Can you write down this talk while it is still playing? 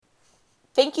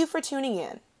Thank you for tuning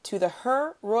in to the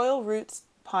Her Royal Roots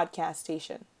podcast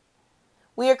station.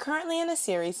 We are currently in a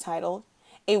series titled,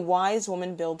 A Wise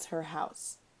Woman Builds Her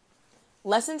House.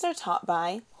 Lessons are taught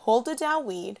by Huldah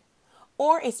Dawid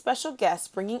or a special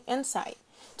guest bringing insight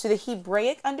to the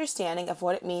Hebraic understanding of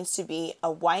what it means to be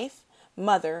a wife,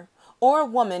 mother, or a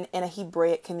woman in a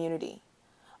Hebraic community.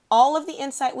 All of the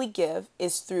insight we give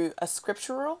is through a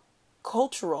scriptural,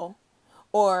 cultural,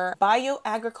 or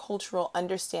bioagricultural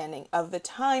understanding of the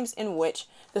times in which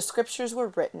the scriptures were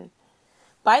written.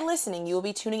 By listening, you will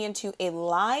be tuning into a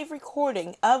live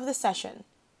recording of the session.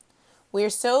 We are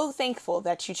so thankful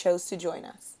that you chose to join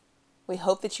us. We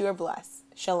hope that you are blessed.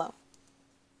 Shalom.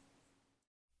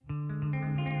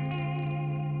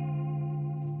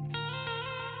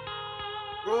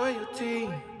 Royalty.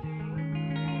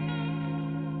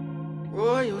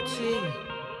 Royalty.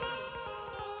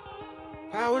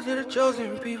 Power to the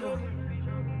chosen people.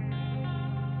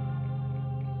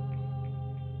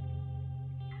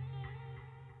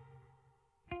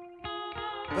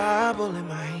 Bible in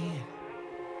my hand,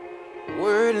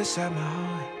 word inside my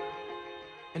heart,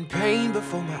 and pain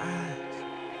before my eyes.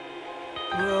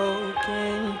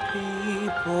 Broken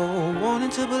people wanting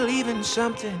to believe in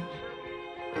something,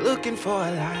 looking for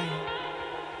a light,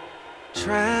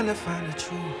 trying to find the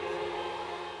truth.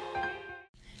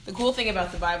 The cool thing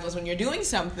about the Bible is when you're doing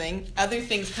something, other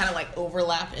things kind of like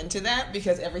overlap into that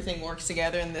because everything works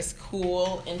together in this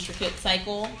cool, intricate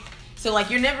cycle. So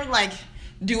like you're never like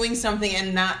doing something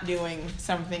and not doing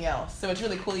something else. So it's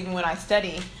really cool. Even when I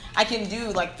study, I can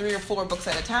do like 3 or 4 books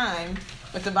at a time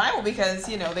with the Bible because,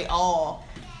 you know, they all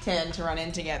tend to run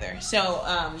in together.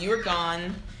 So you were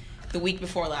gone the week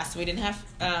before last. We didn't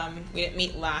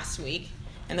meet last week.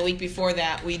 And the week before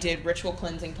that, we did Ritual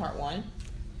Cleansing Part 1.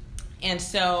 And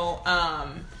so I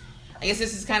guess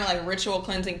this is kind of like Ritual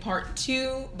Cleansing Part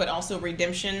 2, but also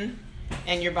Redemption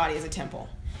and Your Body as a Temple.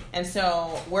 And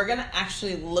so we're going to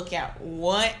actually look at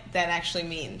what that actually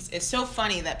means. It's so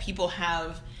funny that people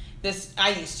have this.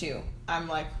 I used to. I'm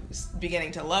like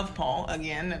beginning to love Paul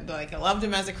again. Like I loved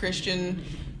him as a Christian,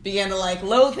 began to like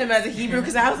loathe him as a Hebrew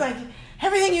because I was like,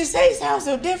 everything you say sounds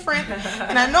so different.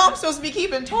 And I know I'm supposed to be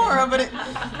keeping Torah, but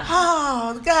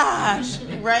oh gosh,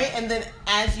 right? And then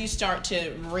as you start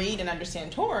to read and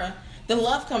understand Torah, the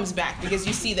love comes back because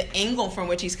you see the angle from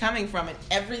which he's coming from, and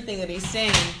everything that he's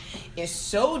saying is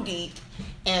so deep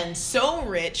and so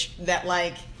rich that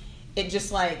like it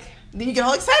just like then you get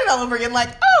all excited all over again, like,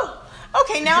 oh,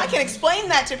 okay, now I can explain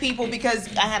that to people because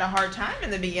I had a hard time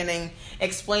in the beginning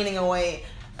explaining away,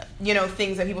 you know,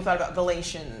 things that people thought about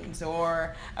Galatians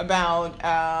or about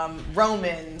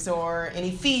Romans or in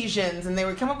Ephesians, and they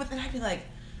would come up with it, and I'd be like,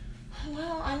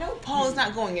 well, I know Paul is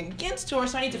not going against Torah,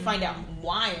 so I need to find out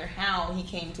why or how he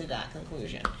came to that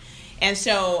conclusion. And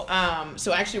so,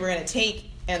 so actually we're going to take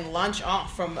and launch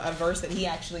off from a verse that he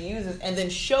actually uses and then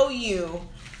show you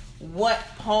what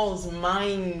Paul's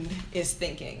mind is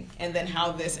thinking and then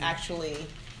how this actually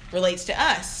relates to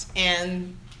us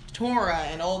and Torah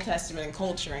and Old Testament and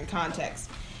culture and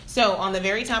context. So on the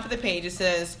very top of the page it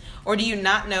says, or do you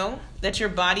not know that your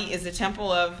body is the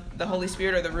temple of the Holy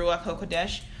Spirit or the Ruach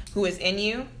HaKodesh who is in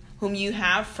you, whom you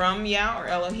have from Yah or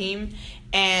Elohim,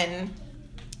 and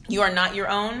you are not your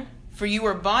own? For you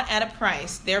were bought at a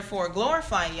price, therefore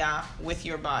glorify Yah with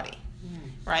your body.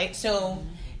 Right? So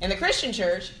in the Christian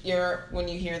church, when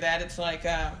you hear that, it's like,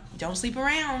 don't sleep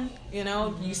around. You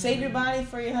know, you save your body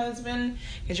for your husband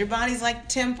because your body's like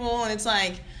temple. And it's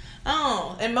like,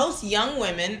 oh, and most young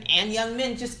women and young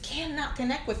men just cannot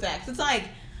connect with that. 'Cause it's like,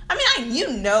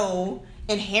 you know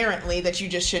inherently that you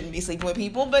just shouldn't be sleeping with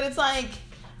people, but it's like,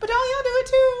 but don't y'all do it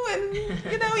too?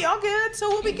 And, you know, y'all good, so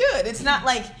we'll be good. It's not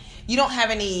like you don't have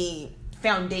any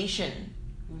foundation.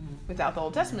 Without the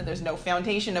Old Testament, there's no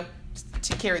foundation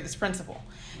to carry this principle.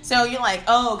 So you're like,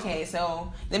 oh, okay,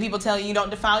 so then people tell you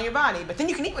don't defile your body, but then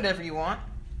you can eat whatever you want,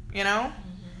 you know?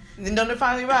 Then don't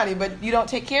defile your body, but you don't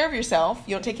take care of yourself,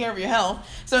 you don't take care of your health.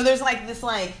 So there's like this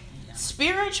like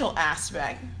spiritual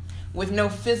aspect with no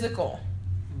physical.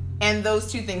 And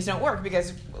those two things don't work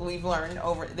because we've learned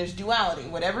there's duality.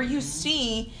 Whatever you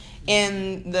see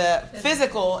in the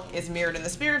physical is mirrored in the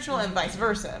spiritual and vice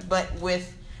versa. But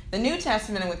with the New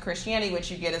Testament and with Christianity,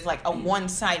 what you get is like a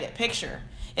one-sided picture.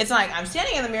 It's like I'm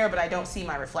standing in the mirror, but I don't see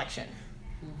my reflection.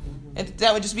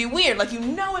 That would just be weird. Like, you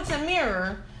know it's a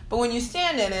mirror, but when you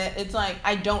stand in it, it's like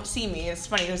I don't see me. It's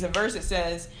funny. There's a verse that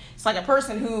says it's like a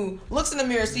person who looks in the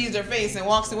mirror, sees their face, and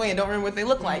walks away and don't remember what they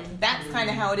look like. That's kind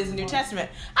of how it is in the New Testament.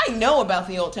 I know about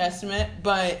the Old Testament,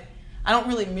 but I don't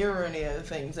really mirror any of the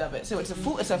things of it. So it's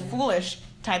a foolish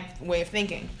type way of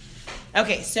thinking.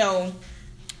 Okay, so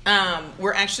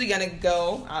we're actually going to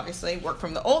go, obviously, work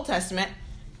from the Old Testament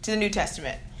to the New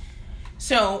Testament.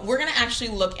 So we're going to actually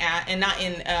look at, and not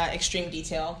in extreme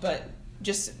detail, but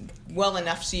just well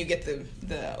enough so you get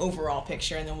the overall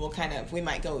picture, and then we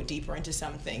might go deeper into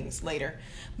some things later.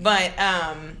 But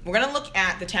we're going to look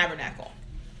at the tabernacle.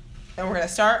 And we're going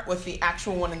to start with the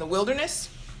actual one in the wilderness,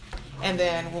 and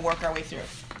then we'll work our way through.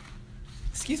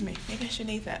 Excuse me, maybe I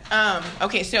shouldn't eat that.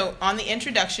 Okay, so on the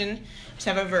introduction, just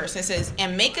have a verse. It says,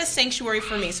 and make a sanctuary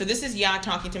for me. So this is Yah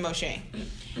talking to Moshe.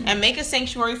 And make a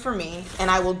sanctuary for me, and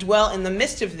I will dwell in the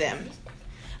midst of them,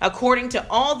 according to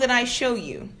all that I show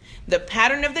you, the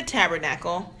pattern of the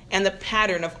tabernacle and the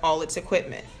pattern of all its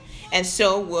equipment. And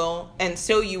so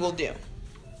you will do.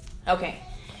 Okay,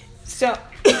 so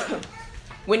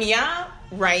when Yah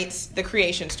writes the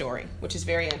creation story, which is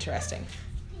very interesting,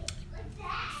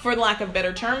 for lack of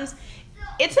better terms,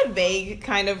 it's a vague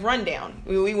kind of rundown.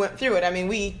 We went through it. I mean,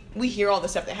 we hear all the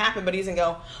stuff that happened, but he doesn't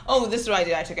go, oh, this is what I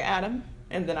did. I took Adam,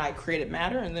 and then I created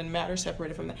matter, and then matter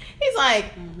separated from that. He's like,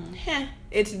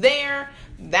 it's there.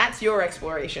 That's your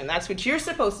exploration. That's what you're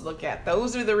supposed to look at.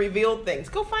 Those are the revealed things.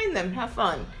 Go find them. Have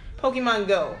fun. Pokemon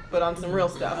Go, but on some real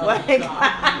stuff.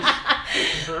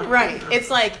 Right. It's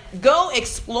like, go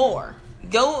explore.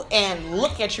 Go and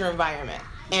look at your environment.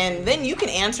 And then you can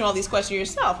answer all these questions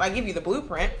yourself. I give you the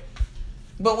blueprint.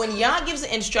 But when Yah gives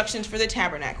the instructions for the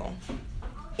tabernacle,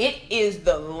 it is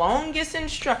the longest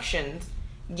instructions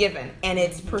given, and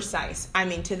it's precise. I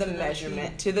mean, to the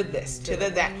measurement, to the this, to the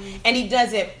that. And he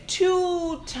does it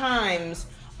 2 times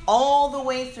all the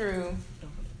way through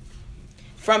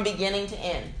from beginning to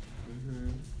end.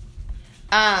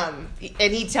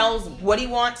 And he tells what he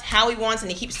wants, how he wants, and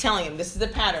he keeps telling him, this is the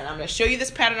pattern. I'm going to show you this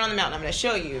pattern on the mountain. I'm going to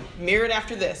show you. Mirror it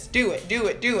after this. Do it, do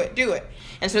it, do it, do it.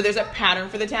 And so there's a pattern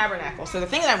for the tabernacle. So the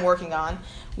thing that I'm working on,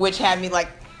 which had me like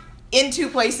in 2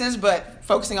 places, but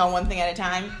focusing on one thing at a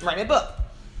time, writing a book.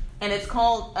 And it's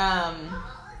called,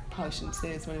 probably shouldn't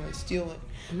say it, somebody might steal it.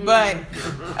 But,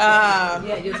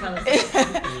 yeah, you tell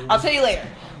us. I'll tell you later.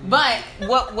 But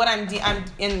what I'm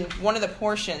in one of the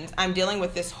portions, I'm dealing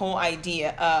with this whole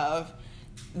idea of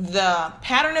the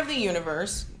pattern of the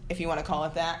universe, if you want to call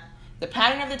it that, the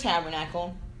pattern of the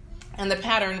tabernacle, and the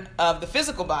pattern of the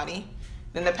physical body,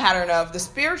 then the pattern of the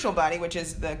spiritual body, which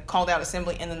is the called out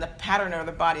assembly, and then the pattern of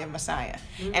the body of Messiah.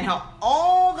 And how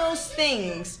all those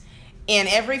things in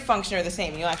every function are the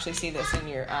same. You'll actually see this in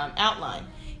your outline.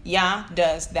 Yah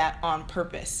does that on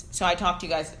purpose. So I talked to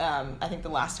you guys, I think the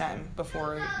last time,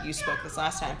 before you spoke this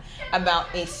last time,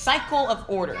 about a cycle of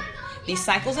order. These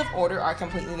cycles of order are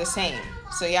completely the same.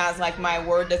 So Yah's like, my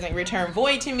word doesn't return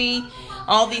void to me.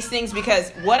 All these things,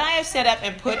 because what I have set up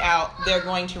and put out, they're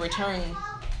going to return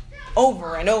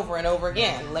over and over and over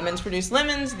again. Lemons produce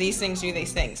lemons. These things do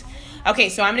these things. Okay,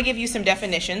 so I'm going to give you some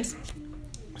definitions.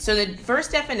 So the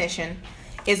first definition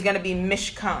is going to be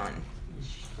Mishkan.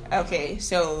 Okay,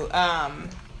 so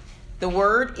the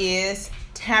word is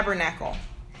tabernacle.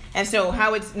 And so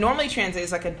how it's normally translated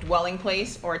is like a dwelling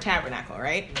place or a tabernacle,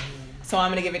 right? So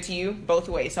I'm going to give it to you both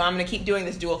ways. So I'm going to keep doing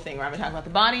this dual thing where I'm going to talk about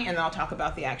the body and then I'll talk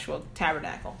about the actual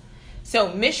tabernacle. So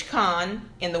Mishkan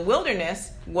in the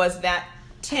wilderness was that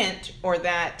tent or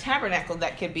that tabernacle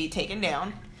that could be taken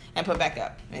down and put back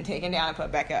up, and taken down and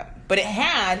put back up. But it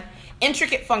had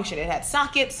intricate function. It had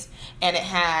sockets, and it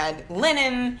had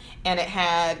linen, and it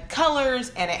had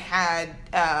colors, and it had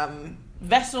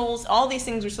vessels. All these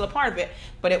things were still a part of it,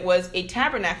 but it was a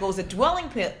tabernacle. It was a dwelling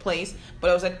place, but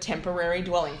it was a temporary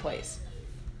dwelling place.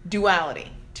 Duality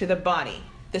to the body.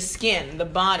 The skin, the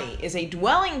body, is a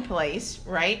dwelling place,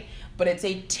 right? But it's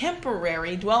a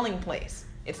temporary dwelling place.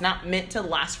 It's not meant to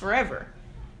last forever.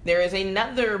 There is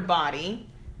another body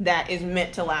that is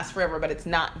meant to last forever, but it's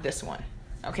not this one.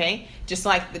 Okay? Just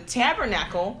like the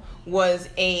tabernacle was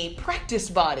a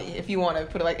practice body, if you want to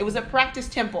put it like, it was a practice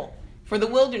temple for the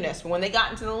wilderness. But when they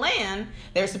got into the land,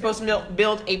 they were supposed to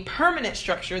build a permanent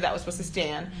structure that was supposed to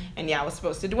stand, and Yah was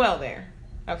supposed to dwell there.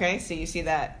 Okay? So you see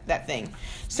that thing.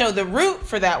 So the root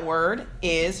for that word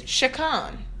is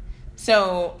shakan.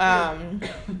 So, and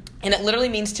it literally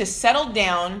means to settle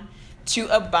down, to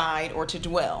abide, or to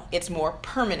dwell. It's more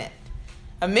permanent.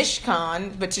 A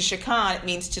mishkan, but to shakan, it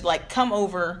means to like come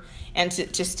over and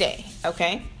to stay,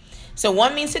 okay? So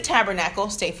one means to tabernacle,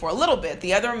 stay for a little bit.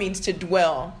 The other means to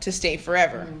dwell, to stay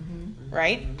forever,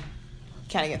 right?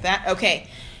 Kind of get that? Okay.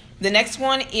 The next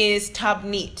one is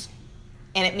tabnit,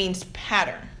 and it means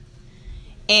pattern.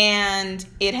 And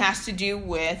it has to do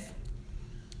with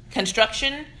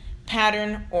construction,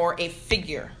 pattern, or a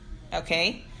figure,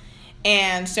 okay?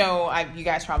 And so you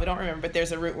guys probably don't remember, but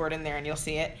there's a root word in there and you'll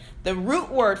see it. The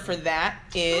root word for that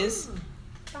is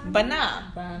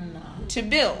Bana. To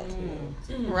build.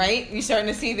 Right? You're starting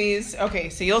to see these. Okay,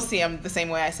 so you'll see them the same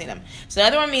way I see them. So the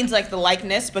other one means like the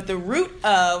likeness, but the root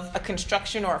of a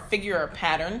construction or a figure or a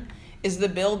pattern is the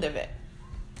build of it.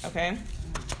 Okay?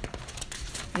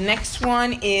 Next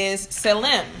one is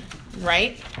Selim,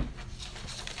 right?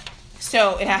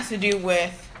 So it has to do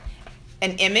with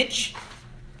an image.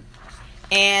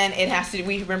 And it has to,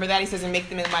 we remember that he says, and make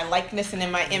them in my likeness and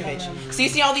in my image. So you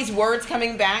see all these words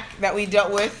coming back that we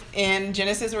dealt with in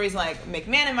Genesis where he's like, make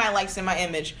man in my likeness and my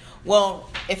image. Well,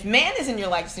 if man is in your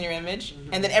likeness and your image,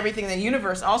 and then everything in the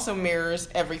universe also mirrors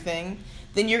everything,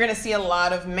 then you're going to see a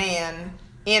lot of man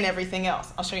in everything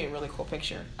else. I'll show you a really cool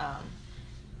picture.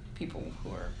 People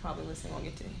who are probably listening won't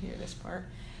get to hear this part.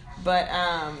 But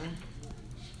I'm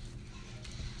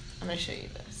going to show you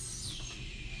this.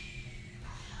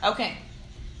 Okay.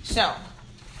 So,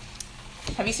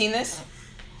 have you seen this?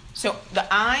 So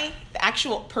the eye, the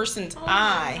actual person's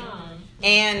eye,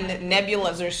 and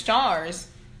nebulas or stars,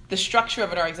 the structure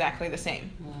of it are exactly the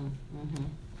same.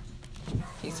 Can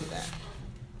you see that?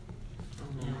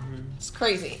 It's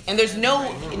crazy. And there's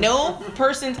no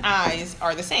person's eyes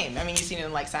are the same. I mean, you've seen it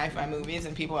in like sci-fi movies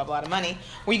and people have a lot of money,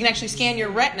 where you can actually scan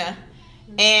your retina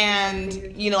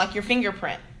and, like your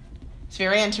fingerprint. It's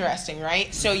very interesting,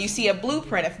 right? So you see a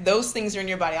blueprint. If those things are in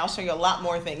your body, I'll show you a lot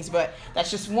more things, but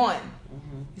that's just one.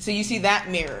 So you see that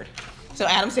mirrored. So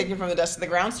Adam's taken from the dust of the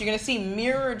ground. So you're going to see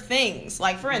mirrored things.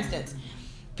 Like, for instance,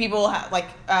 people have, like,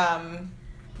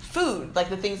 food, like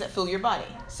the things that fill your body.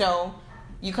 So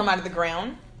you come out of the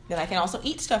ground, then I can also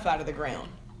eat stuff out of the ground,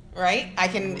 right?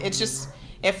 It's just,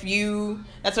 that's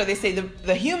why they say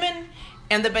the human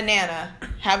and the banana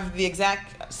have the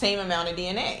exact same amount of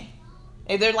DNA.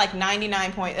 They're like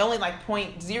 99 point, only like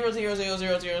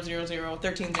 0.000000013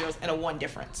 zeros and a 1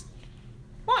 difference.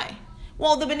 Why?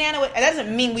 Well, the banana, that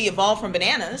doesn't mean we evolved from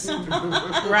bananas,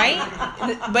 right?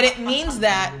 But it means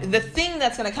that the thing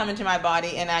that's going to come into my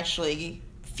body and actually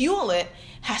fuel it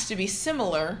has to be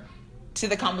similar to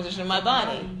the composition of my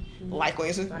body.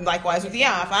 Likewise with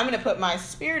if I'm going to put my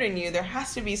spirit in you, there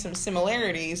has to be some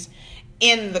similarities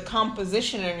in the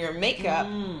composition and your makeup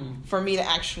for me to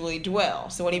actually dwell.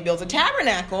 So when he builds a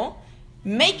tabernacle,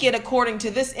 make it according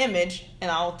to this image, and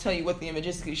I'll tell you what the image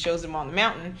is because he shows them on the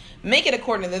mountain. Make it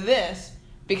according to this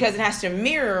because it has to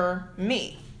mirror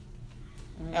me.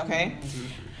 Okay?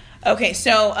 Okay,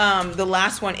 so the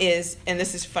last one is, and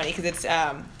this is funny because it's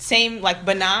same like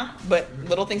bana, but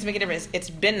little things make a difference.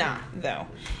 It's bina, though.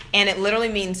 And it literally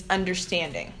means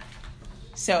understanding.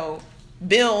 So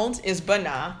build is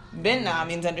bana. Bina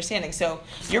means understanding. So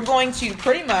you're going to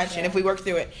pretty much, and if we work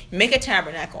through it, make a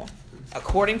tabernacle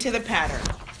according to the pattern,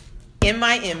 in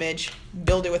my image,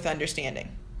 build it with understanding.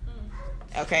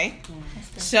 Okay?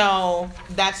 So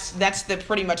that's the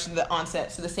pretty much the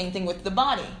onset. So the same thing with the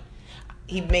body.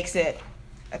 He makes it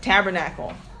a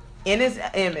tabernacle in his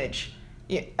image,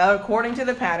 according to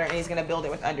the pattern, and he's going to build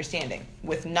it with understanding,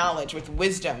 with knowledge, with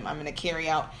wisdom. I'm going to carry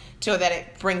out so that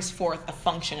it brings forth a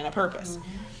function and a purpose.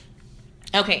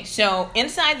 Okay, so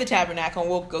inside the tabernacle,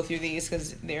 we'll go through these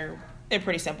because they're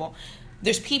pretty simple.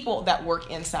 There's people that work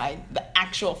inside the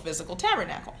actual physical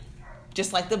tabernacle.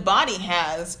 Just like the body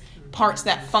has parts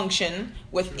that function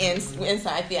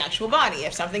inside the actual body.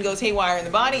 If something goes haywire in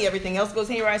the body, everything else goes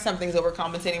haywire. Something's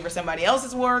overcompensating for somebody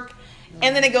else's work.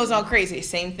 And then it goes all crazy.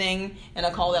 Same thing in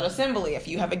a called out assembly. If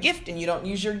you have a gift and you don't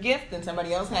use your gift, then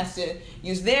somebody else has to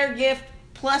use their gift,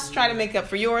 plus try to make up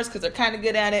for yours because they're kind of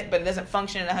good at it, but it doesn't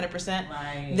function at 100%.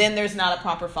 Right. Then there's not a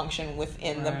proper function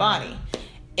within the body.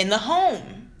 In the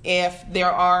home, if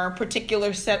there are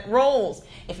particular set roles,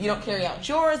 if you don't carry out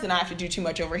yours, then I have to do too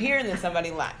much over here, and then somebody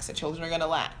lacks. The children are going to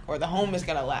lack, or the home is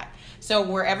going to lack. So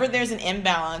wherever there's an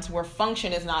imbalance, where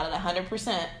function is not at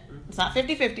 100%, it's not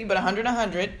 50-50, but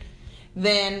 100-100,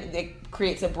 then it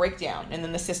creates a breakdown, and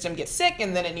then the system gets sick,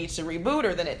 and then it needs to reboot,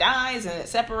 or then it dies, and it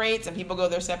separates, and people go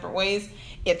their separate ways.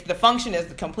 The function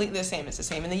is completely the same. It's the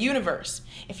same in the universe.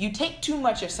 If you take too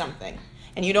much of something,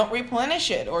 and you don't replenish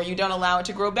it, or you don't allow it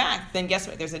to grow back, then guess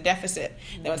what? There's a deficit.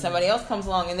 Then when somebody else comes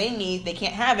along and they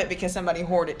can't have it because somebody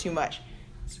hoarded too much.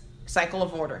 Cycle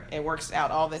of order. It works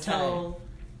out all the time. So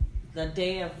the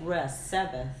day of rest,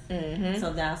 Sabbath.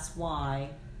 So that's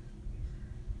why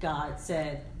God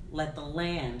said, let the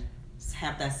land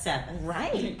have that Sabbath.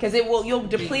 Right. Because you'll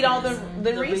deplete all the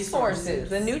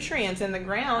resources, the nutrients in the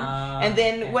ground. And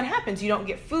then what happens? You don't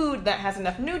get food that has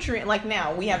enough nutrient. Like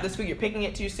now, we have this food, you're picking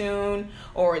it too soon,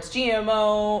 or it's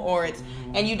GMO, or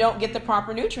and you don't get the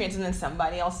proper nutrients, and then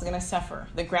somebody else is going to suffer.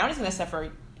 The ground is going to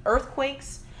suffer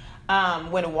earthquakes,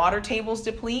 When water tables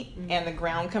deplete and the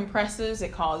ground compresses,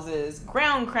 it causes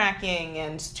ground cracking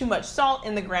and too much salt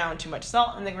in the ground. Too much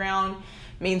salt in the ground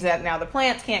means that now the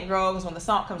plants can't grow because when the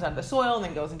salt comes out of the soil and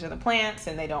then goes into the plants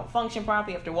and they don't function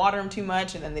properly, you have to water them too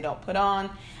much and then they don't put on.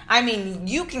 I mean,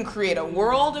 you can create a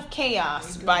world of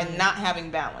chaos by not having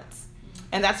balance.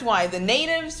 And that's why the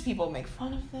natives, people make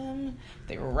fun of them.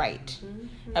 They were right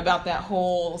about that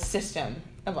whole system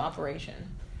of operation.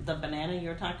 The banana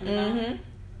you're talking about?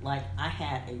 Like, I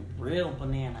had a real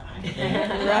banana.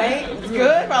 Right? It's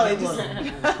good? Probably It was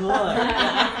just... good.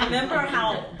 I remember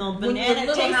how the banana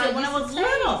tasted when I was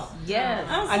little. Yes.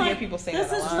 I was I like, hear people say this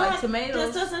that a is lot. not, Like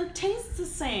tomatoes. This doesn't taste the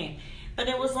same. But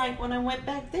it was like when I went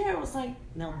back there, it was like,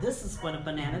 no, this is what a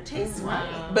banana tastes like.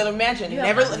 But imagine, You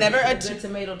never have to a get a good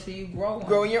tomato till you grow one.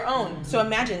 growing your own. So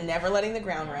imagine never letting the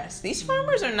ground rest. These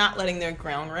farmers are not letting their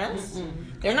ground rest.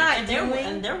 They're not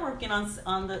And they're working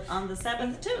on the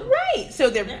seventh too. right. So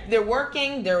they're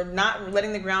working. They're not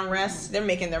letting the ground rest. They're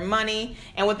making their money.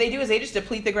 And what they do is they just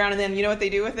deplete the ground, and then you know what they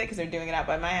do with it? Because they're doing it out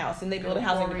by my house, and they build a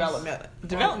housing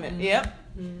development. Yep.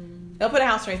 They'll put a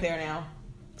house right there now.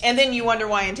 And then you wonder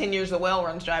why in 10 years the well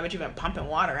runs dry, but you've been pumping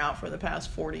water out for the past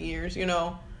 40 years, you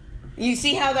know. You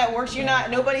see how that works?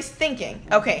 Nobody's thinking.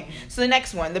 Okay, so the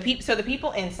next one, the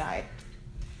people inside,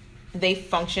 they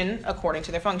function according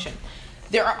to their function.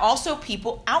 There are also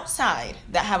people outside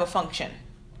that have a function.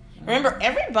 Remember,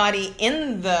 everybody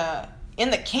in the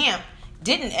camp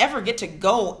didn't ever get to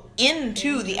go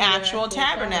into the actual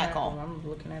tabernacle. I'm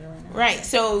looking at it right now. Right,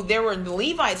 so the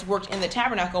Levites worked in the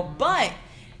tabernacle, but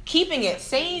keeping it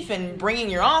safe and bringing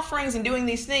your offerings and doing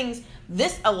these things,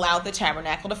 this allowed the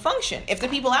tabernacle to function. If the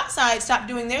people outside stopped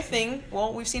doing their thing,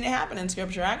 well, we've seen it happen in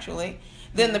Scripture actually,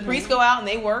 then the priests go out and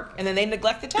they work, and then they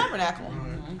neglect the tabernacle.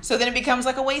 So then it becomes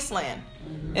like a wasteland.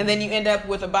 And then you end up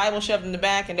with a Bible shoved in the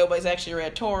back and nobody's actually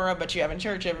read Torah, but you have in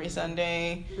church every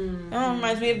Sunday. Oh,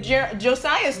 reminds me of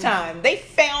Josiah's time.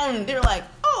 They're like,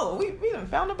 oh, we haven't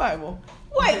found a Bible.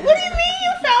 Wait, what do you mean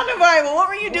you found a Bible? What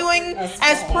were you doing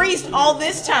as priest all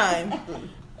this time?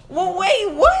 Well,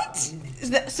 wait, what?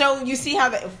 So you see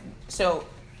how so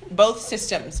both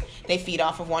systems, they feed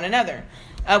off of one another.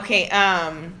 Okay,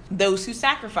 those who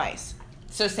sacrifice.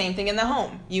 So same thing in the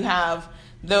home. You have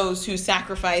those who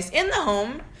sacrifice in the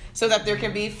home so that there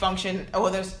can be function.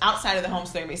 There's outside of the home,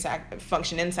 so there can be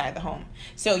function inside the home.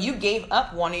 So you gave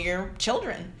up one of your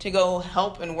children to go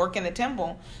help and work in the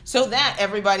temple so that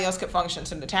everybody else could function.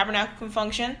 So the tabernacle can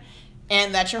function,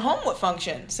 and that your home would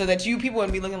function, so that you people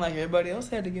wouldn't be looking like everybody else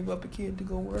had to give up a kid to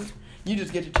go work. You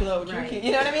just get to chill out with your kid.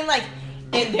 You know what I mean? Like,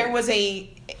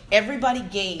 everybody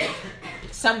gave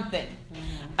something.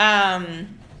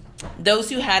 Those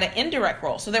who had an indirect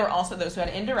role. So there were also those who had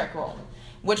an indirect role,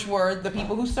 which were the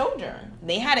people who sojourned.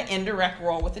 They had an indirect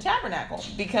role with the tabernacle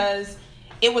because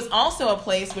it was also a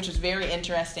place, which is very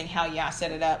interesting how Yah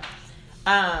set it up.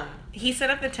 He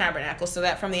set up the tabernacle so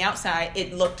that from the outside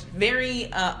it looked very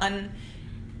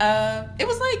it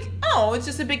was like, oh, it's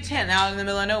just a big tent out in the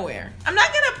middle of nowhere. I'm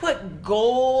not going to put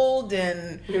gold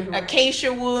and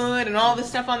acacia wood and all this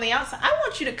stuff on the outside. I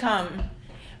want you to come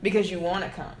because you want to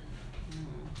come.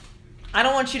 I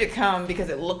don't want you to come because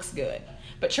it looks good.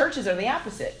 But churches are the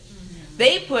opposite.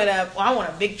 They put up, I want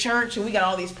a big church and we got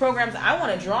all these programs. I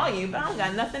want to draw you, but I don't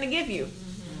got nothing to give you.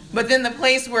 But then the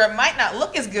place where it might not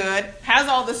look as good has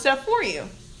all the stuff for you,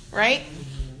 right?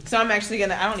 So I'm actually going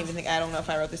to, I don't know if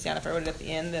I wrote this down. If I wrote it at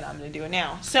the end, then I'm going to do it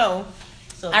now. So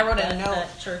I wrote a note.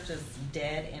 That church is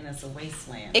dead and it's a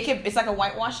wasteland. It's like a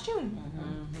whitewashed tomb.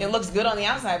 It looks good on the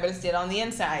outside, but it's dead on the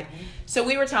inside. So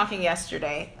we were talking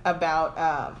yesterday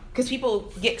about, because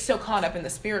people get so caught up in the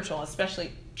spiritual,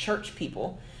 especially church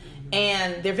people,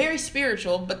 and they're very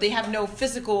spiritual, but they have no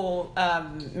physical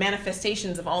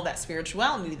manifestations of all that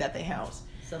spirituality that they house.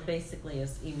 So basically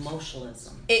it's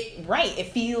emotionalism.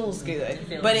 It feels good,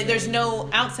 But there's no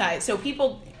outside. So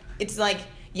people, it's like,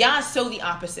 Yah is so the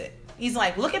opposite. He's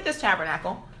like, look at this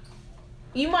tabernacle.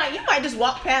 You might just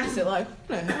walk past it like,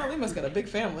 what the hell, they must got a big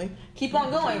family. Keep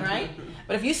on going, right?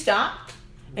 But if you stop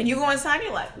and you go inside,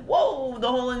 you're like, whoa, the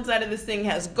whole inside of this thing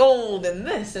has gold and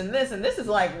this and this, and this is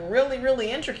like really,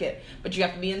 really intricate. But you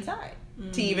have to be inside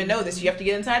to even know this. You have to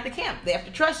get inside the camp. They have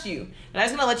to trust you. And I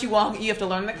just want to let you walk. You have to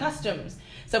learn the customs.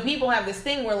 So people have this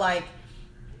thing where like,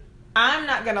 I'm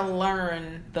not going to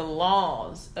learn the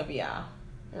laws of Yah,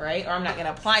 right? Or I'm not going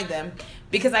to apply them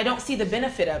because I don't see the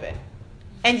benefit of it.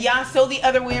 And Yah, so the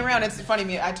other way around. It's funny,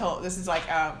 me and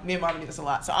Marvin do this a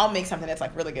lot. So I'll make something that's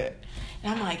like really good.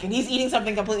 And I'm like, and he's eating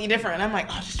something completely different. And I'm like,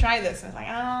 oh, just try this. And it's like,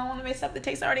 I don't want to make stuff that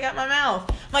tastes already got in my mouth.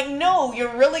 I'm like, no,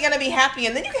 you're really going to be happy.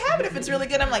 And then you can have it if it's really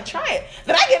good. I'm like, try it.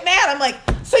 Then I get mad. I'm like,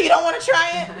 So you don't want to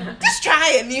try it? Just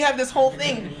try it, and you have this whole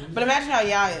thing. But imagine how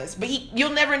Yah is. But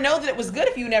you'll never know that it was good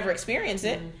if you never experience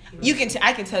it. You can.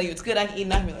 I can tell you it's good. I can eat,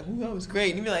 and I can be like, "Ooh, that was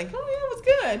great." And you be like, "Oh yeah, it was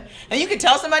good." And you can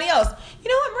tell somebody else, "You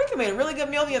know what? Marika made a really good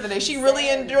meal the other day. She really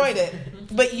enjoyed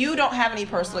it." But you don't have any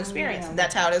personal experience.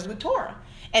 That's how it is with Torah.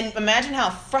 And imagine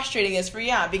how frustrating it is for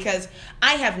Yah, because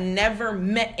I have never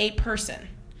met a person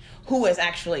who has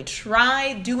actually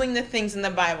tried doing the things in the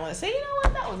Bible and say, "You know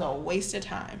what? That was a waste of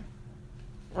time."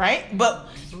 Right? But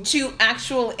to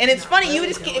actual, and it's funny, you would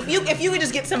just if you would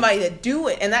just get somebody to do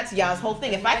it, and that's Yah's whole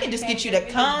thing. If I can just get you to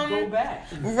come,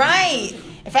 right?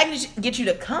 If I can just get you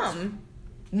to come,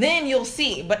 then you'll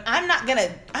see. But I'm not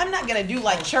gonna do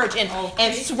like church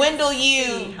and swindle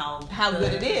you how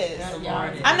good it is.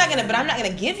 I'm not gonna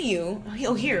give you,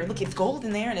 oh here, look, it's gold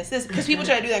in there and it's this, because people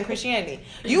try to do that in Christianity.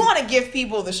 You want to give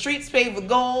people the streets paved with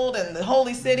gold and the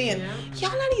holy city, and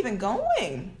y'all not even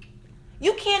going.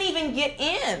 You can't even get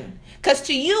in. Because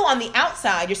to you on the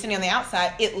outside, you're sitting on the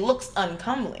outside, it looks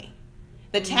uncomely.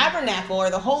 The tabernacle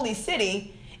or the holy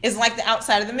city is like the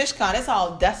outside of the Mishkan. It's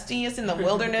all dusty, it's in the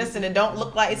wilderness, and it don't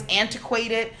look like, it's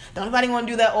antiquated. Don't nobody want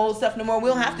to do that old stuff no more. We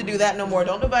don't have to do that no more.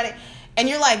 Don't nobody. And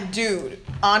you're like, dude,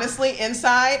 honestly,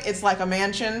 inside, it's like a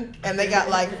mansion, and they got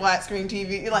like flat screen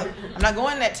TV. You're like, I'm not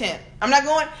going in that tent. I'm not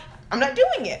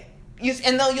doing it.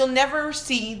 And though you'll never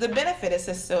see the benefit, it's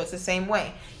the same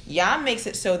way. Yah makes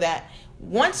it so that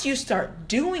once you start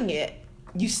doing it,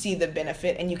 you see the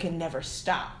benefit and you can never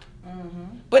stop.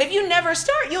 Mm-hmm. But if you never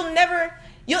start, you'll never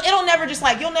get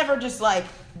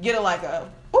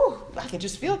ooh, I can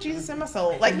just feel Jesus in my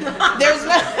soul. Like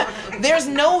there's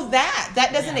no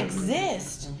that doesn't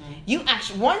exist. Mm-hmm. You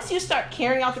actually, once you start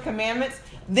carrying out the commandments,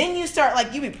 then you start,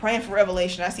 like, you be praying for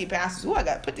revelation. I see pastors, I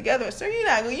got to put together. So you're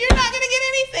not going to get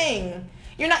anything.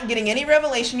 You're not getting any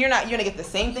revelation. You're going to get the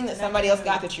same thing that somebody else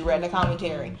got that you read in a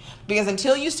commentary. Because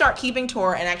until you start keeping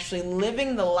Torah and actually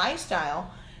living the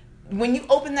lifestyle, when you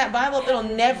open that Bible up, it'll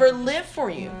never live for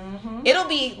you. Mm-hmm. It'll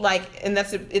be like, and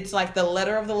it's like the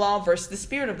letter of the law versus the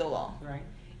spirit of the law. Right.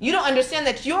 You don't understand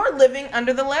that you're living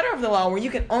under the letter of the law, where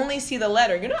you can only see the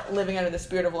letter. You're not living under the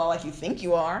spirit of the law like you think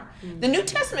you are. Mm-hmm. The New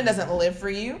Testament doesn't live for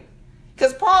you.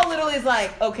 Because Paul literally is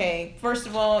like, okay, first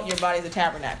of all, your body's a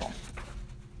tabernacle.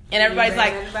 And everybody's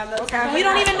like, you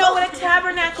don't even know what a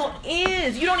tabernacle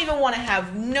is. You don't even want to have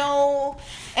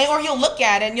or you'll look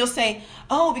at it and you'll say,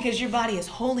 oh, because your body is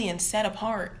holy and set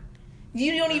apart.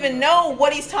 You don't even know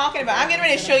what he's talking about. I'm getting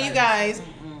ready to show you guys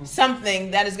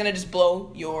something that is going to just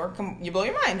blow your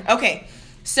mind. Okay,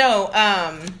 so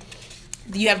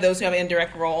you have those who have an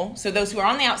indirect role. So those who are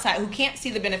on the outside who can't see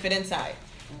the benefit inside.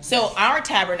 So our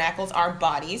tabernacles, our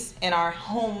bodies, and our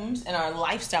homes, and our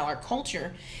lifestyle, our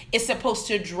culture is supposed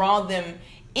to draw them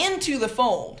into the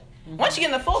fold. Once you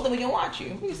get in the fold, then we can watch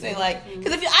you. We can say, like,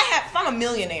 because if I'm a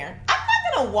millionaire, I'm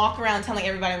not going to walk around telling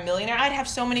everybody I'm a millionaire. I'd have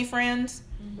so many friends.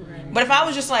 Right. But if I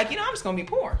was just like, I'm just going to be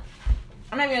poor.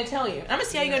 I'm not going to tell you. I'm going to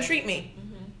see how you're going to treat me.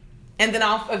 Mm-hmm. And then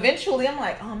I'm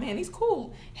like, oh man, he's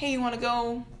cool. Hey, you want to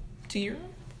go to Europe?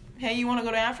 Hey, you want to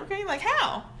go to Africa? You're like,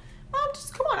 how? Well,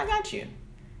 just come on, I got you.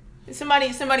 And somebody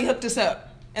hooked us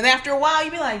up. And after a while,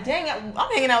 you'd be like, dang,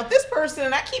 I'm hanging out with this person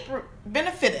and I keep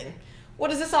benefiting.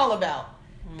 What is this all about?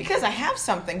 Because I have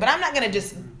something, but I'm not going to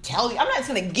just tell you. I'm not just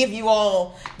going to give you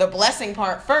all the blessing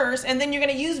part first, and then you're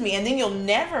going to use me, and then you'll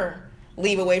never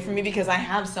leave away from me because I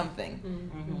have something.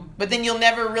 Mm-hmm. But then you'll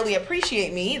never really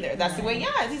appreciate me either. That's the way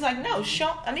Yah is. He's like, no,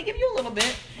 let me give you a little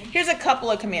bit. Here's a couple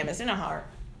of commandments. They're not hard.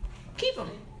 Keep them.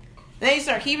 Then you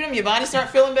start keeping them, your body start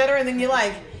feeling better, and then you're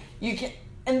like, you can.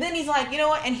 And then he's like, you know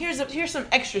what? And here's some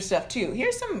extra stuff too.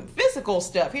 Here's some physical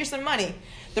stuff. Here's some money.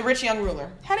 The rich young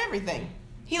ruler had everything.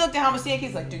 He looked at Hamashiach.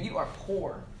 He's like, dude, you are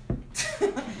poor.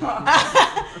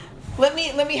 Let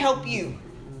me help you.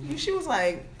 She was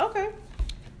like, okay.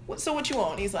 So what you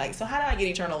want? He's like, so how do I get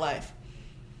eternal life?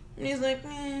 And he's like,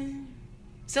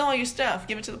 sell all your stuff,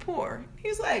 give it to the poor.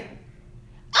 He's like,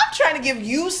 I'm trying to give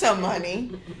you some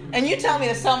money, and you tell me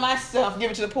to sell my stuff, give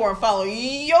it to the poor, and follow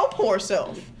your poor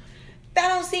self. That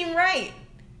don't seem right.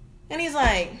 And he's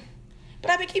like,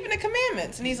 but I've been keeping the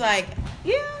commandments. And he's like,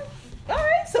 yeah, all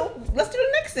right, so let's do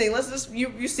the next thing.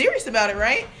 You're serious about it,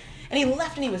 right? And he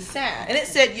left and he was sad. And it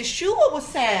said Yeshua was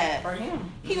sad. For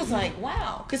him. He was like,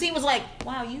 wow. Because he was like,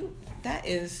 wow, that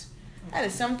is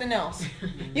something else.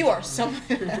 You are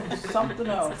something else. Something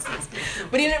else.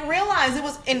 But he didn't realize it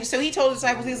was, and so he told the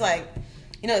disciples, he's like,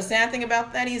 the sad thing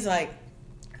about that, he's like,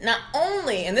 not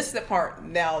only, and this is the part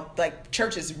now, like,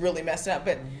 church is really messed up,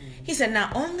 but he said,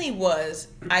 not only was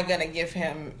I going to give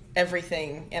him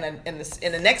everything in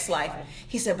the next life,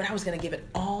 he said, but I was going to give it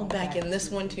all back in this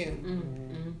one too.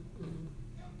 Mm-hmm.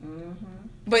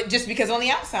 But just because on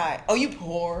the outside, oh, you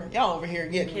poor. Y'all over here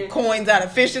getting coins out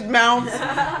of fish's mouths.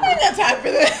 I ain't got time for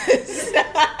this.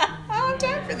 I don't have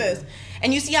time for this.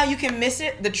 And you see how you can miss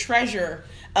it? The treasure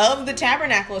of the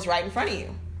tabernacle is right in front of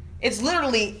you. It's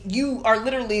literally, you are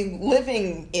literally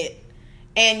living it.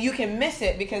 And you can miss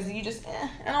it because you just,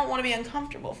 I don't want to be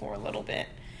uncomfortable for a little bit.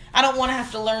 I don't want to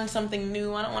have to learn something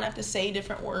new. I don't want to have to say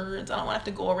different words. I don't want to have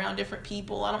to go around different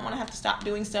people. I don't want to have to stop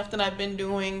doing stuff that I've been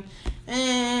doing.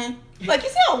 Like, you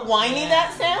see how whiny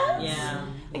that sounds? Yeah.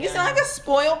 Like, you sound like a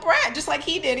spoiled brat, just like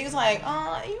he did. He was like,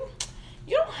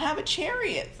 you don't have a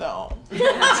chariot, though. You see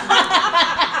what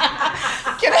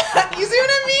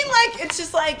I mean? Like, it's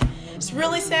just like, it's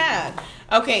really sad.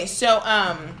 Okay, so,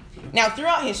 now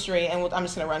throughout history, and I'm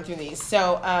just going to run through these.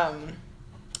 So,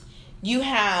 you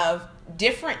have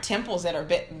different temples that are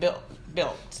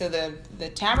built. So the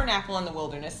tabernacle in the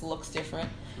wilderness looks different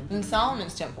than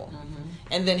Solomon's temple.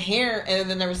 And then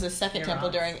there was the second temple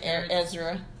during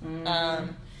Ezra.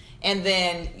 And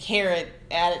then Herod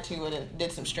added to it and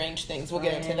did some strange things. We'll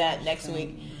get into that next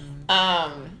week.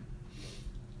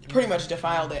 Pretty much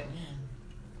defiled it.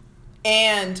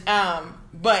 And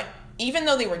but even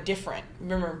though they were different,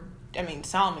 remember, I mean,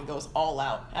 Solomon goes all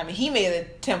out. I mean, he made a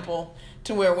temple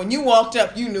to where when you walked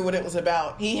up, you knew what it was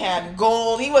about. He had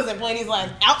gold. He wasn't playing. He's like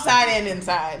outside and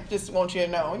inside. Just want you to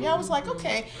know. And I was like,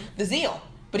 okay, the zeal.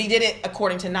 But he did it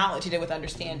according to knowledge. He did it with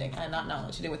understanding. Not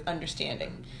knowledge. He did it with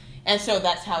understanding. And so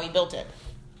that's how he built it.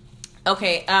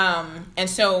 Okay, and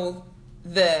so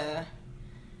the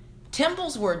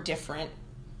temples were different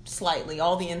slightly.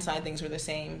 All the inside things were the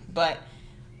same, but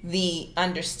the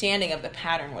understanding of the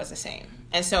pattern was the same.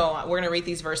 And so we're going to read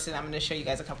these verses, and I'm going to show you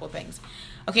guys a couple of things.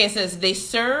 Okay, it says, they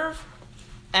serve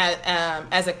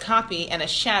as a copy and a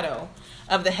shadow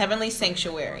of the heavenly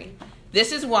sanctuary.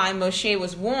 This is why Moshe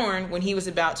was warned when he was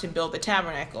about to build the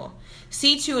tabernacle.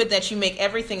 See to it that you make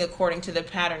everything according to the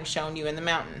pattern shown you in the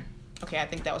mountain. Okay, I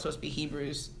think that was supposed to be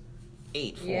Hebrews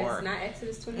 8:4. Yeah, it's not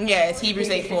Exodus 24. Yeah, it's Hebrews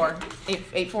 8:4.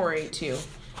 8:4 or 8:2.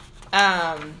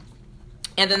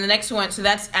 And then the next one, so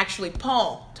that's actually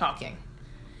Paul talking.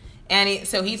 And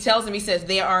so he tells them, he says,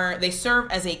 they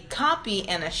serve as a copy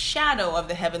and a shadow of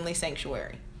the heavenly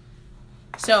sanctuary.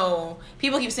 So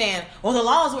people keep saying, well, the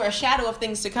laws were a shadow of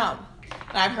things to come.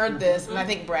 And I've heard this, and I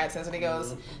think Brad says it. He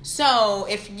goes, so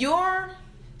if you're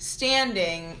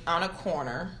standing on a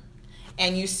corner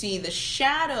and you see the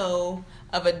shadow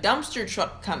of a dumpster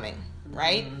truck coming,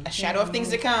 right? A shadow of things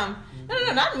to come.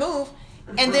 No, not move.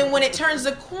 And then when it turns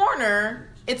the corner,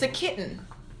 it's a kitten.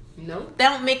 No.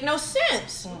 That don't make no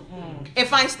sense.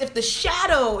 If the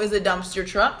shadow is a dumpster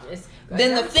truck,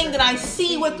 then the thing that I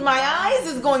see with my eyes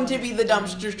is going to be the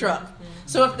dumpster truck.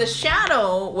 So if the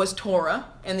shadow was Torah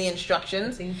and the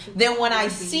instructions, then when I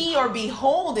see or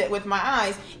behold it with my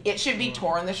eyes, it should be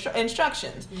Torah and the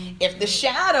instructions. If the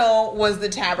shadow was the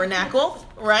tabernacle,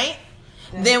 right?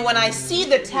 Then when I see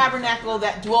the tabernacle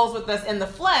that dwells with us in the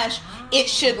flesh, it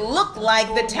should look like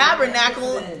the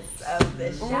tabernacle.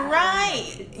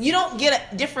 Right. You don't get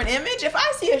a different image. If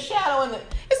I see a shadow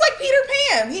it's like Peter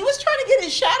Pan. He was trying to get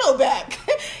his shadow back.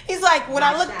 He's like, when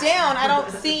I look down, I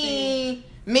don't see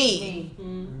me.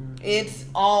 It's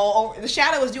all, the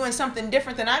shadow is doing something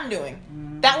different than I'm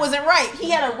doing. That wasn't right. He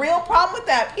had a real problem with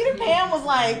that. Peter Pan was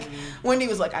like, Wendy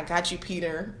was like, I got you,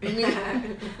 Peter.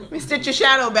 Let me stitch your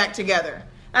shadow back together.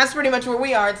 That's pretty much where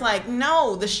we are. It's like,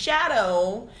 no, the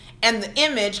shadow and the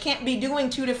image can't be doing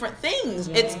two different things.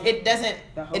 It doesn't,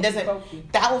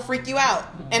 that will freak you out.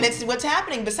 And it's what's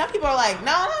happening. But some people are like,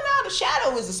 no, the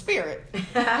shadow is a spirit.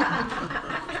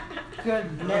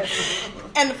 Goodness.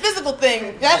 And the physical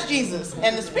thing, that's Jesus.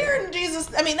 And the spirit and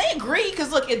Jesus, I mean, they agree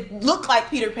because look, it looked like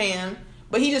Peter Pan,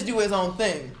 but he just do his own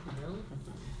thing.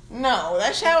 No,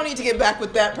 that shadow need to get back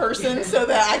with that person so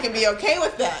that I can be okay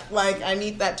with that. Like, I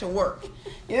need that to work.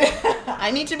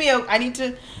 I need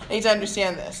to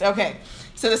understand this. Okay.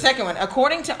 So the second one,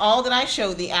 according to all that I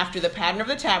showed thee after the pattern of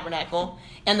the tabernacle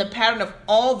and the pattern of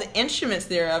all the instruments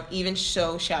thereof, even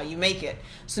so shall you make it.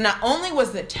 So not only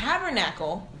was the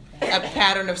tabernacle a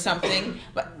pattern of something,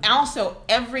 but also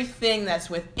everything that's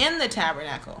within the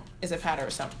tabernacle is a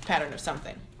pattern of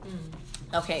something.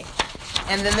 Okay.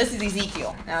 And then this is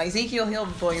Ezekiel. Now Ezekiel, he'll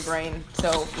blow your brain.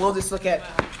 So we'll just look at,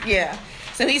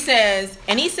 So he says,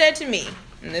 and he said to me,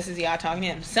 and this is Yah talking to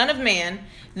him, Son of man,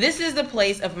 this is the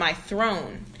place of my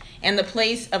throne and the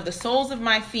place of the soles of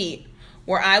my feet,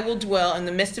 where I will dwell in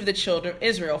the midst of the children of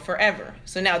Israel forever.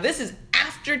 So now this is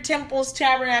after temples,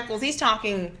 tabernacles. He's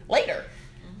talking later.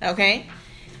 Okay?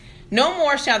 No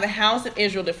more shall the house of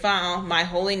Israel defile my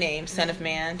holy name, Son of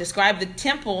man. Describe the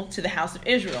temple to the house of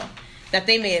Israel, that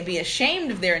they may be ashamed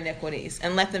of their iniquities,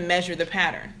 and let them measure the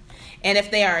pattern. And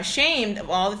if they are ashamed of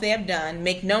all that they have done,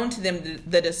 make known to them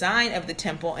the design of the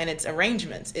temple and its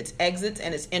arrangements, its exits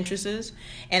and its entrances,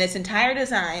 and its entire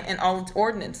design and all its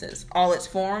ordinances, all its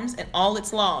forms and all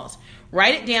its laws.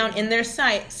 Write it down in their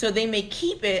sight so they may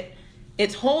keep it,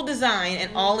 its whole design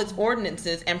and all its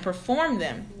ordinances, and perform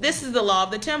them. This is the law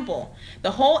of the temple.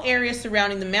 The whole area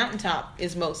surrounding the mountaintop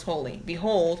is most holy.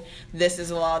 Behold, this is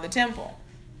the law of the temple.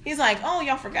 He's like, oh,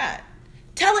 y'all forgot.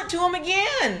 Tell it to them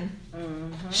again.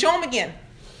 Show them again.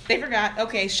 They forgot.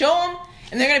 Okay, show them.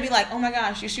 And they're going to be like, oh my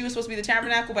gosh, Yeshua was supposed to be the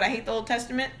tabernacle, but I hate the Old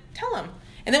Testament. Tell them.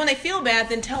 And then when they feel bad,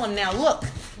 then tell them now, look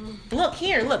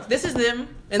here, look, this is them,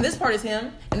 and this part is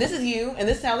him, and this is you, and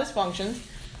this is how this functions.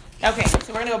 Okay, so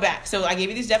we're going to go back. So I gave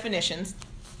you these definitions.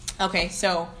 Okay,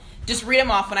 so just read them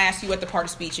off when I ask you what the part of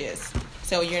speech is.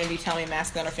 So you're going to be telling me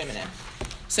masculine or feminine.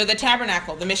 So the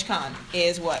tabernacle, the Mishkan,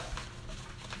 is what?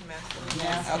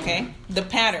 Masculine. Okay. The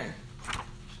pattern.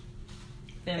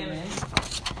 Feminine.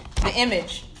 The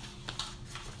image.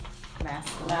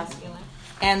 Masculine.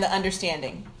 And the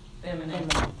understanding. Feminine.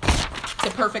 It's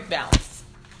a perfect balance.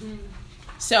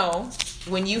 So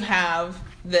when you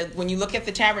look at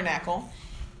the tabernacle,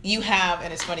 you have,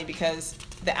 and it's funny because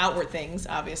the outward things,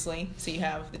 obviously. So you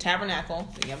have the tabernacle,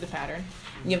 then you have the pattern,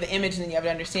 and you have the image, and then you have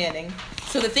the understanding.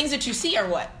 So the things that you see are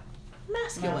what?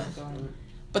 Masculine.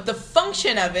 But the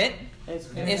function of it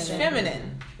is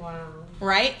feminine. Wow.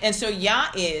 Right? And so Yah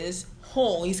is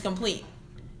whole. He's complete.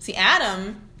 See,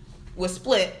 Adam was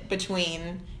split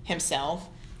between himself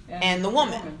and the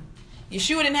woman.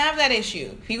 Yeshua didn't have that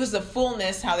issue. He was the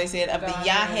fullness, how they say it, of the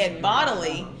Yahhead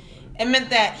bodily. It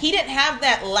meant that he didn't have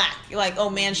that lack, like, oh,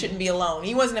 man shouldn't be alone.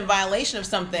 He wasn't in violation of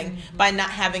something by not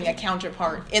having a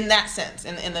counterpart in that sense,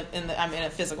 in a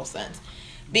physical sense,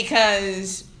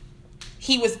 because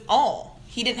he was all.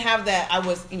 He didn't have that.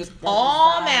 He was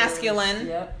all masculine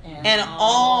and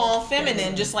all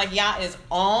feminine, just like Yah is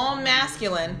all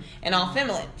masculine and all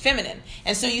feminine.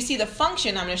 And so you see the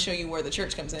function. I'm going to show you where the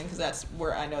church comes in, because that's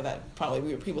where I know that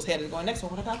probably people's head is going next. Well,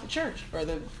 what about the church or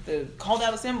the called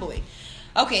out assembly?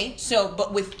 Okay, so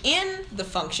but within the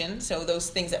function, so those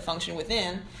things that function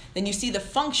within, then you see the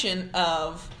function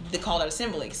of the called out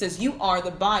assembly. It says you are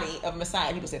the body of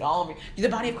Messiah. People say all over you're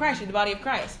the body of Christ. You're the body of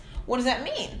Christ. What does that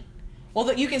mean? Well,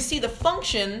 that you can see the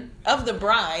function of the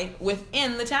bride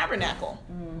within the tabernacle.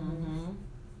 Mm-hmm.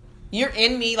 You're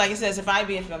in me, like it says, if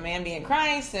a man be in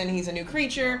Christ, then he's a new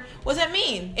creature. What does that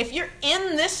mean? If you're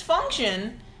in this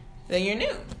function, then you're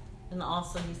new. And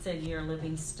also he said you're a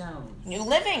living stone. You're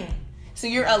living. So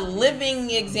you're a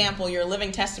living example. You're a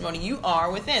living testimony. You are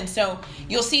within. So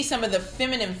you'll see some of the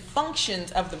feminine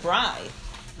functions of the bride.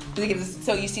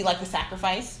 So you see like the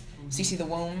sacrifice. So you see the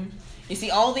womb. You see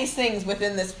all these things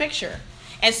within this picture.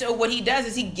 And so what he does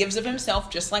is he gives of himself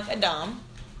just like Adam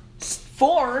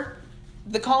for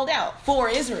the called out, for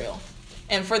Israel.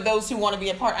 And for those who want to be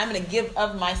a part, I'm going to give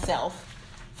of myself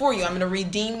for you. I'm going to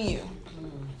redeem you.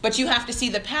 But you have to see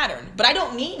the pattern. But I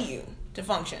don't need you to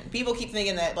function. People keep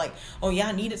thinking that like, oh,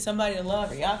 Yah needed somebody to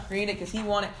love, or Yah created because he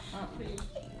wanted.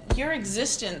 Your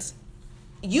existence,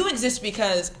 you exist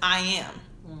because I am.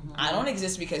 Mm-hmm. I don't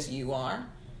exist because you are.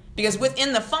 Because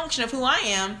within the function of who I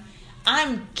am,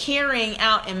 I'm carrying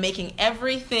out and making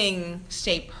everything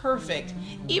stay perfect,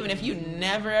 even if you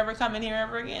never ever come in here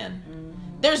ever again.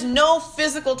 Mm-hmm. There's no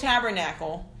physical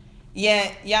tabernacle,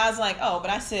 yet Yah's like, oh, but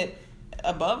I sit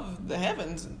above the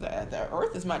heavens. The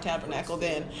earth is my tabernacle.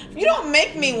 Then if you don't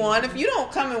make me one, if you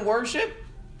don't come and worship,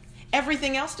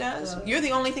 everything else does. You're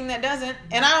the only thing that doesn't,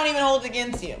 and I don't even hold it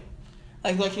against you.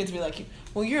 Like little kids be like,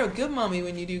 well, you're a good mommy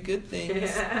when you do good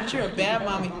things, but you're a bad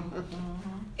mommy.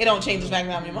 It don't change the fact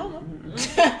that I'm your mama.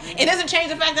 It doesn't change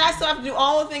the fact that I still have to do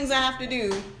all the things I have to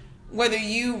do, whether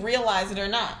you realize it or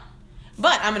not.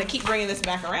 But I'm going to keep bringing this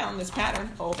back around, this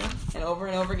pattern, over and over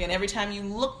and over again. Every time you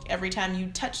look, every time you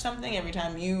touch something, every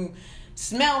time you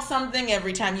smell something,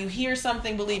 every time you hear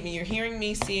something, believe me, you're hearing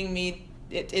me, seeing me.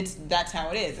 That's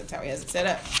how it is. That's how he has it set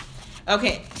up.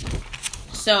 Okay.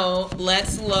 So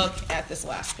let's look at this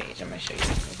last page. I'm going to show you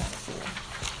something kind of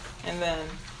cool. And then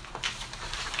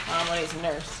I'm on his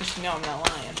nurse, so you know I'm not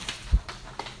lying.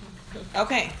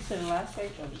 Okay. So the last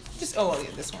page or just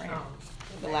yeah, this one right here.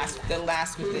 The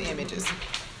last with the images.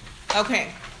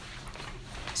 Okay.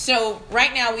 So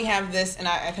right now we have this, and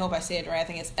I hope I say it right. I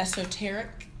think it's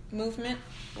esoteric movement,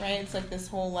 right? It's like this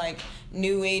whole like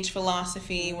new age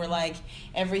philosophy where like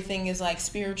everything is like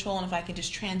spiritual, and if I can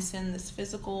just transcend this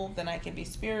physical, then I can be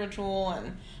spiritual,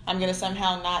 and I'm gonna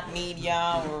somehow not need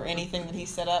Yah or anything that he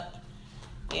set up.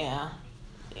 Yeah,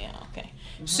 okay.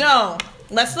 So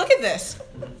let's look at this.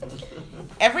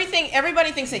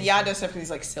 Everybody thinks that Yah does stuff because he's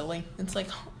like silly. It's like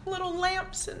little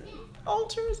lamps and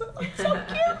altar is so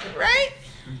cute, right?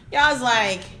 Y'all's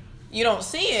like, you don't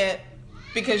see it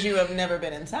because you have never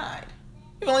been inside.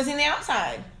 You've only seen the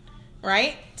outside,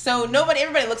 right? So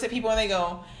everybody looks at people and they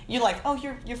go, you're like, oh,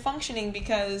 you're functioning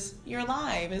because you're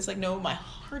alive. And it's like, no, my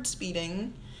heart's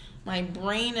beating, my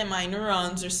brain and my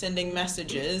neurons are sending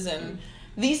messages, and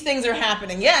these things are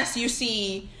happening. Yes, you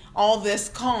see all this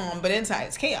calm, but inside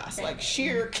it's chaos, like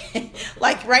sheer,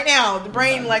 like right now, the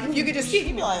brain, like if you could just see it,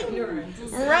 you'd be like,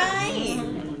 right.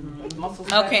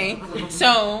 Okay,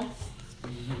 so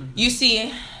you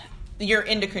see your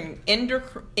endocrine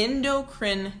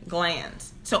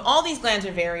glands. So all these glands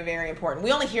are very, very important.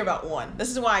 We only hear about one. This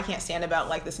is why I can't stand about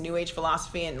like this New Age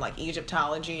philosophy and like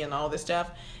Egyptology and all this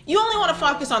stuff. You only want to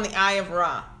focus on the eye of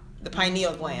Ra, the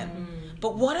pineal gland.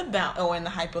 But what about and the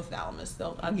hypothalamus?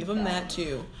 I'll give them that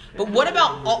too. But what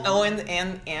about and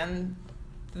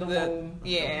the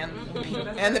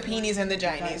peenies and the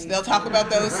ginies? They'll talk about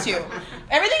those too.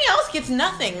 Everything else gets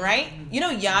nothing, right? You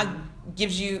know, Yah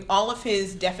gives you all of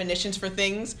his definitions for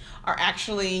things are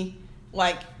actually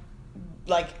like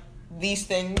these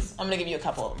things. I'm gonna give you a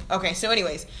couple of them. Okay, so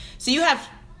anyways, so you have,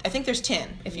 I think there's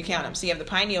 10 if you count them. So you have the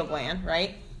pineal gland,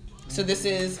 right? So this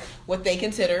is what they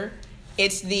consider.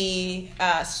 It's the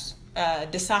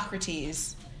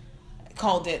Socrates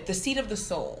called it the seat of the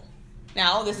soul.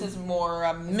 Now this is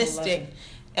more mystic.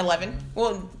 11.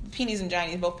 Well, peenies and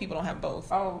ginies, both people don't have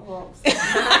both. Oh, well. Some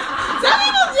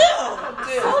people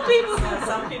do.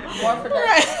 Some people More for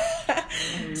that.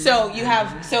 Right. So you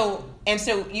have so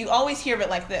you always hear of it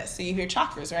like this. So you hear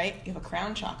chakras, right? You have a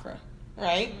crown chakra,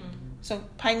 right? So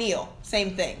pineal,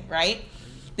 same thing, right?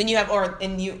 Then you have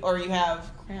you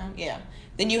have crown, yeah.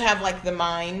 Then you have like the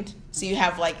mind. So you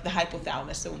have like the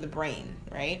hypothalamus, so the brain,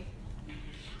 right?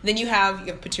 Then you have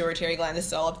pituitary gland. This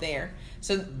is all up there.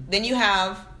 So then you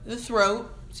have the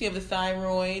throat. So you have the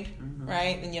thyroid,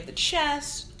 right? Then you have the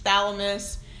chest,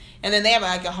 thalamus, and then they have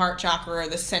like a heart chakra or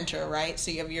the center, right?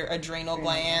 So you have your adrenal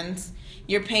glands,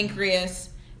 your pancreas,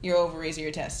 your ovaries, or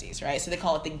your testes, right? So they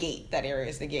call it the gate. That area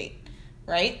is the gate,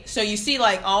 right? So you see,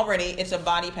 like already, it's a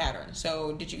body pattern.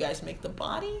 So did you guys make the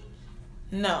body?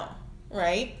 No,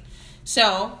 right?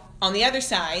 So on the other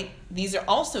side, these are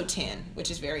also 10, which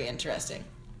is very interesting.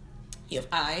 You have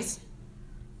eyes,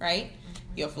 right?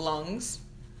 You have lungs.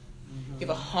 You have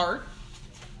a heart,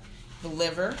 the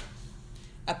liver,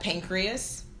 a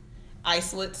pancreas,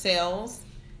 isolate cells,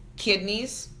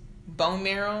 kidneys, bone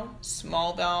marrow,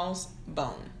 small bowels,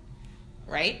 bone,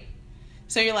 right?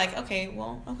 So you're like, okay.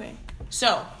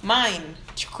 So mind,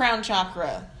 crown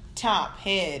chakra, top,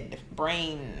 head,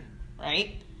 brain,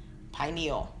 right?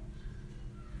 Pineal,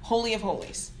 holy of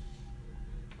holies,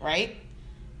 right?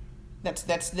 That's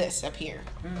this up here.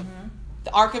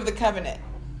 The Ark of the Covenant,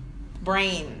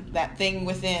 brain, that thing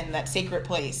within, that sacred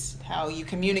place, how you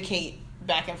communicate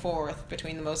back and forth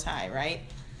between the Most High, right?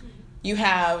 You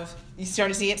start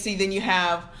to see it. So then you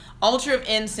have altar of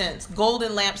incense,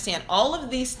 golden lampstand. All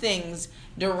of these things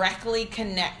directly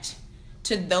connect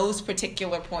to those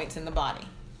particular points in the body.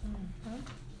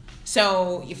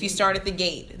 So if you start at the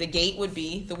gate would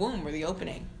be the womb or the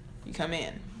opening. You come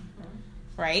in,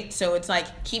 right? So it's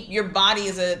like keep your body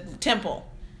as a temple.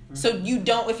 So you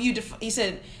don't, he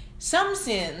said, some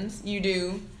sins you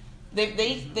do,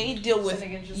 they deal with,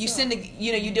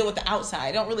 you deal with the outside.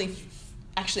 It don't really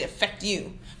actually affect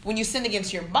you. When you sin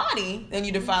against your body, then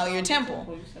you defile your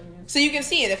temple. So you can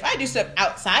see it. If I do stuff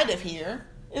outside of here,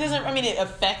 it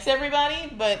affects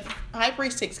everybody, but high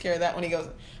priest takes care of that when he goes.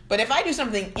 But if I do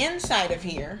something inside of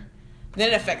here, then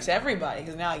it affects everybody.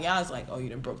 Because now Yah's like, oh, you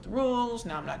done broke the rules.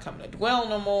 Now I'm not coming to dwell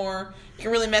no more. You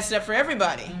can really mess it up for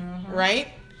everybody, right?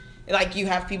 Like you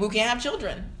have people who can't have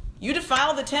children. You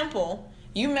defile the temple,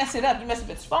 you mess it up, you mess up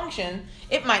its function,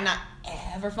 it might not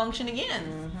ever function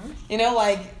again.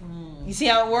 You see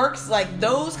how it works? Like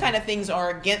those kind of things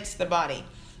are against the body.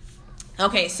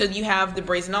 Okay, so you have the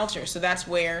brazen altar. So that's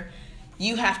where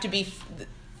you have to be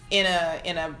in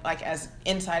a like as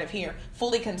inside of here,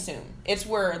 fully consumed. It's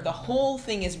where the whole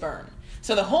thing is burned.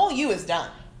 So the whole you is done.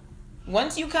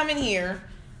 Once you come in here,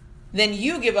 then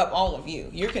you give up all of you.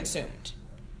 You're consumed.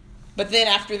 But then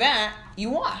after that, you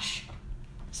wash.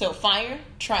 So fire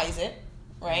tries it,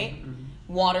 right?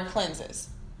 Water cleanses.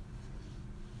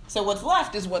 So what's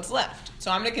left is what's left.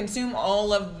 So I'm going to consume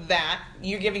all of that.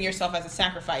 You're giving yourself as a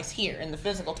sacrifice here in the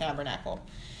physical tabernacle.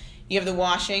 You have the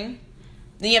washing.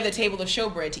 Then you have the table of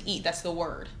showbread to eat. That's the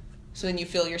word. So then you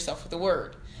fill yourself with the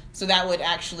word. So that would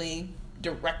actually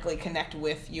directly connect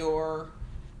with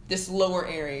this lower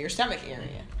area, your stomach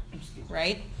area,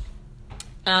 right?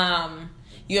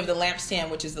 You have the lampstand,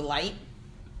 which is the light,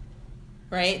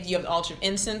 right? You have the altar of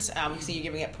incense. Obviously, you're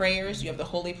giving up prayers. You have the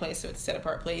holy place, so it's a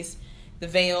set-apart place. The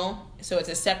veil, so it's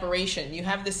a separation. You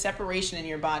have this separation in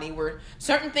your body where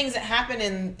certain things that happen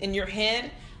in your head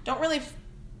don't really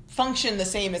function the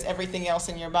same as everything else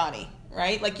in your body,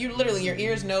 right? Like you literally, your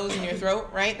ears, nose, and your throat,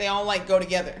 right? They all like go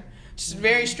together. Just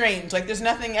very strange. Like there's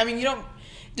nothing, I mean,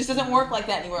 this doesn't work like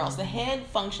that anywhere else. The head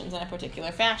functions in a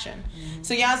particular fashion.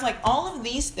 So Yah's like, all of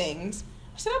these things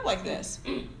are set up like this.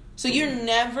 So you're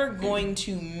never going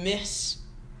to miss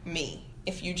me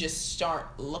if you just start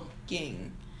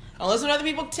looking. Don't listen to other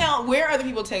people where other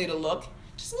people tell you to look.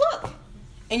 Just look.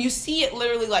 And you see it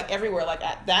literally like everywhere. Like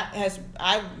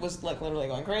I was like literally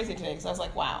going crazy today because I was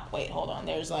like, wow, wait, hold on.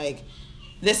 There's like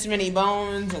this many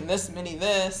bones and this many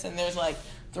this. And there's like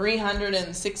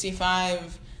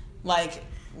 365 like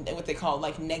what they call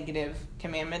like negative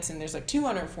commandments. And there's like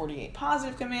 248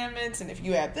 positive commandments. And if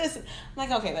you add this, I'm like,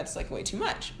 okay, that's like way too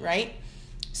much, right?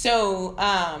 So,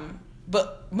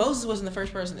 but Moses wasn't the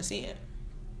first person to see it.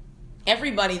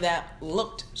 Everybody that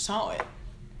looked saw it.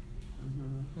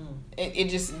 It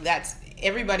just, that's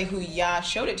everybody who Yah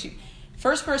showed it to.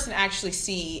 First person to actually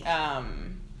see,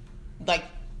 like,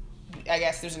 I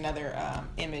guess there's another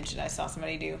image that I saw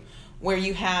somebody do where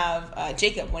you have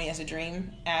Jacob when he has a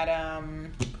dream at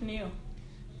Peniel.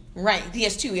 Right, he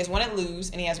has two. He has one at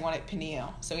Luz and he has one at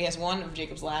Peniel. So he has one of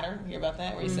Jacob's ladder. You hear about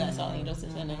that? Where he says, I saw angels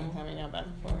descending and coming out back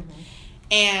and forth.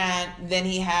 And then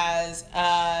he has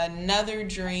another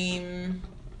dream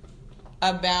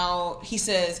about, he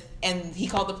says, and he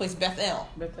called the place Bethel.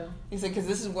 He said, because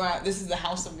this is the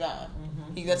house of God.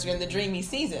 That's in the dream he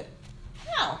sees it.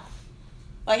 How?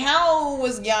 Like, how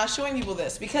was Yah showing people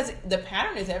this? Because the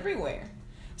pattern is everywhere.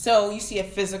 So you see a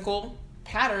physical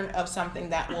pattern of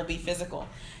something that will be physical.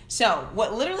 So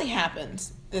what literally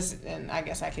happens, this, and I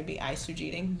guess I could be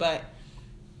eisegeting, but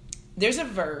there's a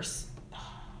verse,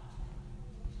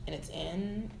 and it's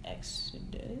in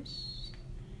Exodus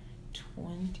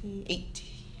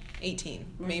 18,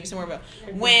 maybe somewhere about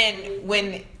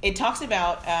when it talks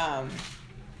about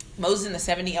Moses and the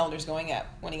 70 elders going up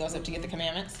when he goes up to get the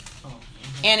commandments,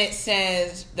 and it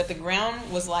says that the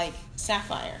ground was like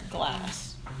sapphire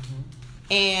glass,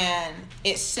 and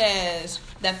it says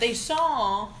that they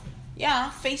saw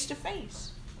face to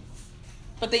face,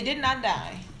 but they did not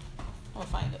die. I'll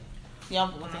find it. Y'all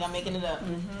think I'm making it up?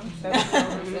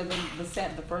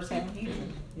 The first half of Hebrew.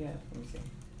 Yeah, let me see.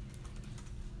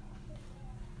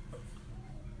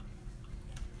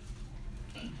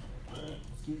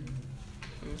 Excuse me.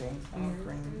 James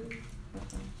Green.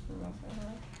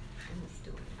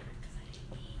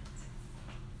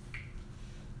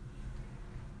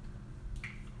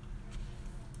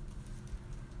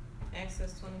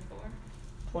 Exodus 24.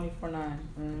 24:9.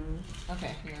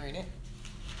 Okay, let me read it.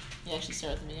 Yeah, she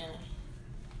started at the beginning.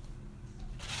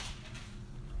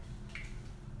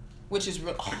 Which is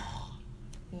real. Oh,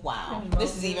 wow,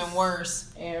 this is even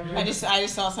worse. I just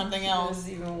saw something else. This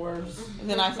is even worse. And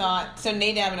then I thought, so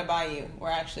Nadab and Abihu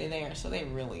were actually there, so they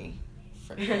really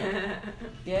forgot.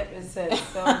 Yep, it says,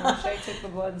 so Moshe took the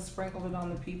blood and sprinkled it on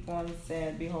the people and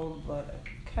said, behold, the blood of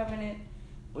covenant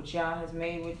which Yah has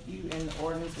made with you in the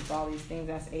ordinance with all these things.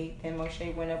 That's 8. Then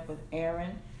Moshe went up with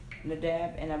Aaron,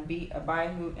 Nadab, and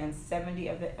Abihu, and 70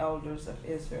 of the elders of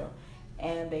Israel.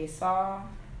 And they saw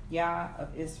Yah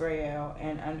of Israel,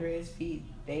 and under his feet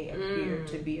they appeared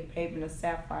to be a pavement of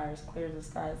sapphires, clear as the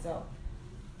sky itself.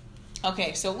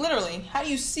 Okay, so literally, how do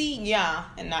you see Yah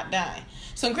and not die?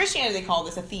 So in Christianity, they call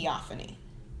this a theophany.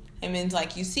 It means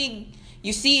like you see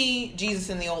Jesus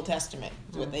in the Old Testament,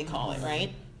 is what they call it,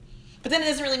 right? But then it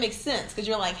doesn't really make sense because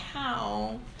you're like,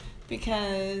 how?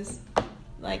 Because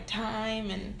like time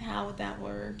and how would that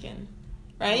work? And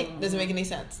right? Doesn't make any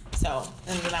sense. So,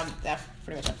 and then that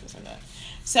pretty much understand that.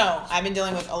 So I've been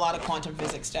dealing with a lot of quantum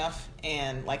physics stuff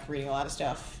and like reading a lot of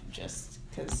stuff just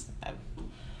because I'm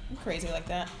crazy like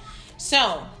that.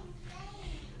 So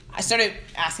I started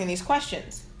asking these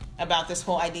questions about this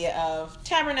whole idea of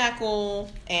tabernacle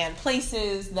and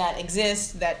places that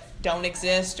exist, that don't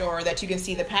exist, or that you can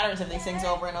see the patterns of these things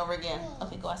over and over again.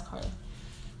 Okay, go ask Carly.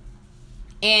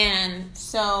 And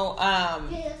so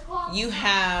you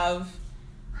have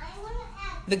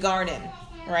the garden,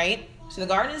 right? So the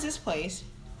garden is this place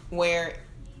where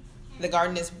the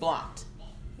garden is blocked.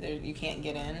 You can't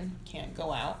get in, can't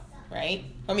go out, right?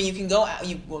 I mean, you can go out,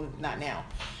 well, not now.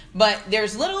 But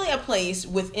there's literally a place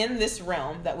within this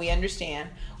realm that we understand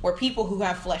where people who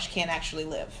have flesh can actually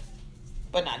live,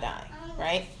 but not die,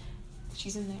 right?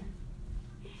 She's in there.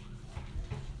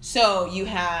 So you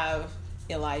have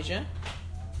Elijah,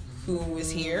 who is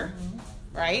here,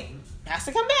 right? Has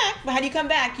to come back. But how do you come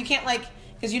back? You can't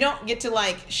because you don't get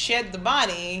to shed the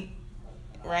body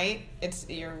right?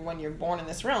 When you're born in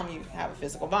this realm, you have a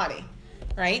physical body,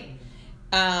 right?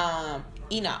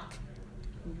 Enoch,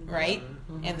 right?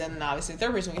 And then obviously the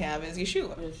third person we have is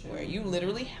Yeshua, where you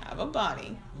literally have a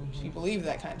body, if you believe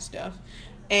that kind of stuff,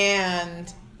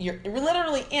 and you're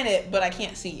literally in it, but I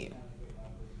can't see you,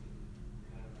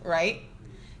 right?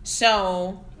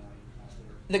 So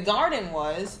the garden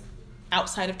was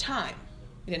outside of time.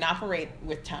 It didn't operate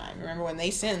with time. Remember when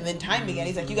they sinned, then time began.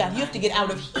 He's like, you have to get out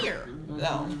of here,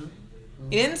 though.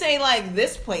 He didn't say like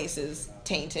this place is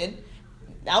tainted.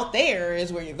 Out there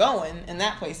is where you're going, and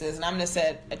that place is, and I'm going to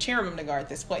set a cherubim to guard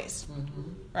this place,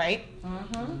 right?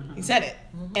 He said it,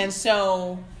 and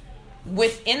so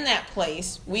within that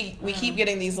place, we keep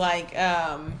getting these like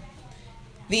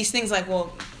these things like,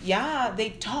 well, yeah, they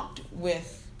talked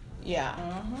with,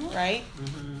 right?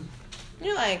 And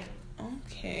you're like,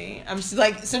 okay, I'm just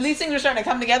like, so these things are starting to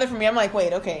come together for me. I'm like,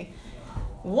 wait, okay,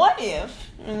 what if,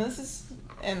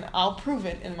 and I'll prove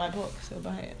it in my book, so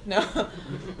buy it. No.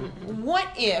 What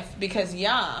if, because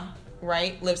Yah,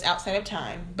 right, lives outside of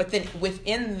time, but then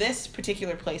within this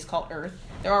particular place called Earth,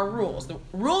 there are rules. The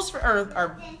rules for Earth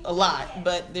are a lot,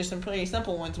 but there's some pretty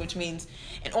simple ones, which means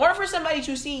in order for somebody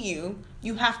to see you,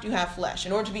 you have to have flesh.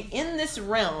 In order to be in this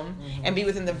realm and be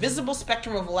within the visible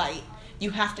spectrum of light,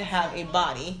 you have to have a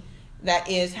body that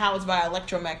is housed by an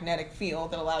electromagnetic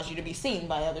field that allows you to be seen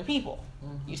by other people.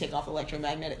 You take off the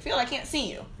electromagnetic field, I can't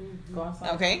see you.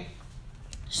 Okay?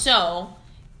 So,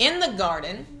 in the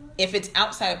garden, if it's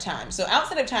outside of time. So,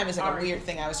 outside of time is like a weird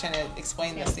thing. I was trying to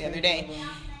explain this the other day.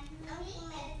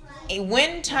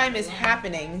 When time is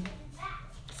happening,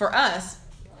 for us,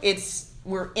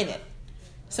 we're in it.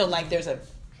 So, like, there's a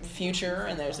future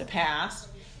and there's a past.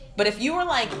 But if you were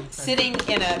like sitting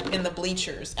in the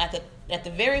bleachers at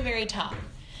the very, very top,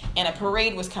 and a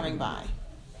parade was coming by,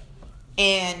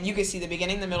 and you could see the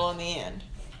beginning, the middle, and the end,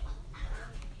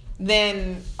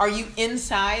 then are you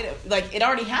inside? Like, it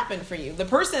already happened for you. The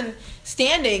person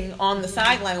standing on the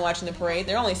sideline watching the parade,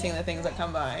 they're only seeing the things that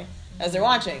come by as they're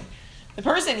watching. The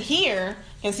person here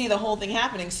can see the whole thing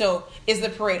happening. So is the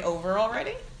parade over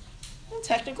already? Well,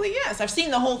 technically, yes. I've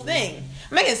seen the whole thing.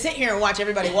 I'm not going to sit here and watch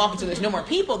everybody walk until there's no more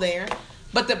people there.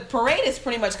 But the parade is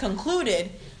pretty much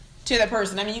concluded to the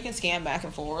person. I mean, you can scan back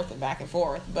and forth,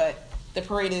 but the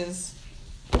parade is,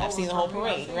 I've seen the whole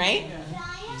parade, right?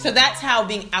 So that's how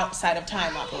being outside of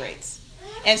time operates.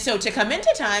 And so to come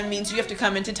into time means you have to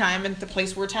come into time at the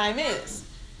place where time is.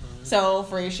 So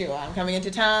for Yeshua, I'm coming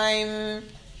into time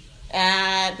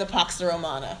at the Pax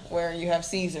Romana, where you have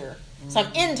Caesar. So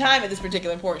I'm in time at this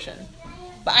particular portion.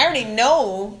 But I already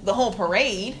know the whole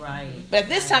parade. Right. But at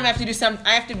this time, I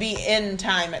have to be in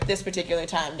time at this particular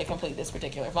time to complete this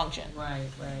particular function. Right.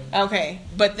 Okay,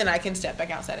 but then I can step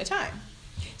back outside of time.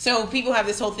 So people have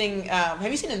this whole thing. Have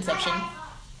you seen Inception?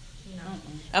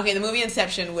 No. Okay, the movie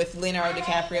Inception with Leonardo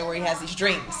DiCaprio, where he has these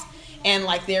dreams. And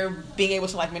like they're being able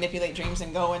to like manipulate dreams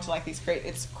and go into like these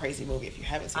it's a crazy movie if you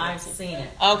haven't seen it. I've seen it.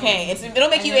 Okay, it'll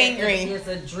make you angry. It's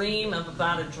a dream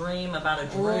about a dream about a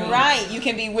dream. Right, you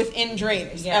can be within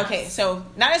dreams. Yes. Okay, so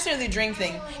not necessarily the dream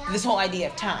thing, this whole idea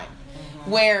of time.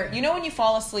 Where, you know when you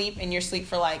fall asleep and you're asleep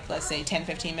for like, let's say 10,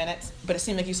 15 minutes, but it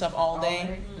seems like you slept all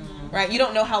day? Right? You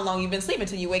don't know how long you've been sleeping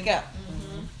until you wake up.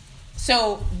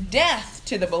 So death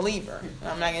to the believer,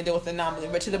 I'm not going to deal with the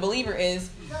non-believer, but to the believer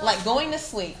is like going to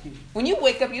sleep. When you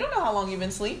wake up, you don't know how long you've been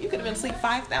asleep. You could have been asleep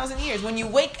 5,000 years. When you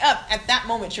wake up, at that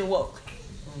moment, you're woke.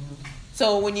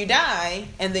 So when you die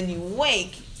and then you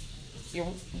wake,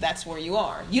 that's where you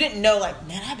are. You didn't know, like,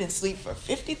 man, I've been asleep for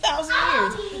 50,000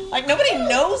 years. Like, nobody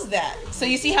knows that. So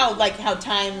you see how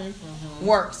time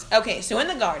works. Okay, so in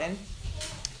the garden,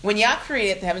 when Yah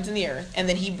created the heavens and the earth, and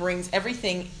then he brings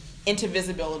everything into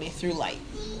visibility through light.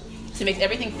 So he makes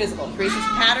everything physical. He creates this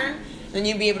pattern, then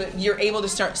you're able to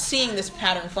start seeing this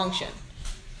pattern function.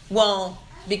 Well,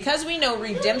 because we know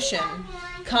redemption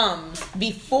comes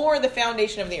before the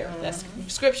foundation of the earth, that's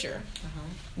scripture,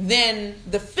 then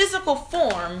the physical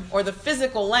form or the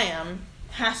physical lamb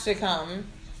has to come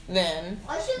then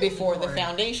before the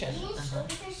foundation.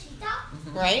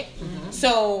 Right?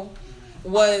 So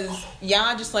was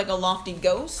Yah just like a lofty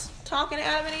ghost talking to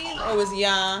Adam and Eve? Or was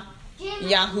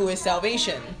Yah who is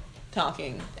salvation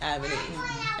talking to Adam and Eve?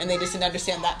 And they just didn't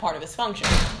understand that part of his function.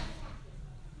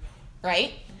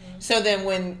 Right? So then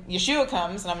when Yeshua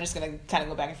comes, and I'm just going to kind of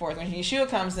go back and forth. When Yeshua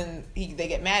comes, then they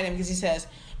get mad at him because he says,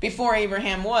 before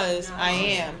Abraham was, I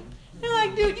am. They're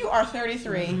like, dude, you are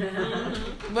 33.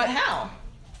 But how?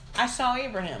 I saw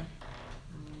Abraham.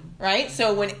 Right?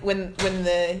 So when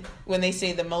they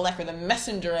say the Melech or the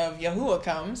messenger of Yahuwah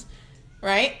comes,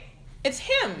 right? It's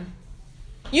him.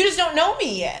 You just don't know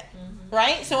me yet.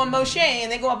 right? So when Moshe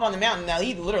and they go up on the mountain, now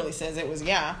he literally says it was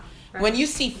Yah. When you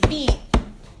see feet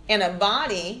and a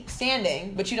body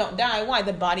standing, but you don't die, why?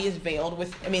 The body is veiled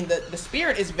with, the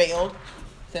spirit is veiled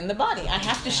within the body. I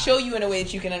have to show you in a way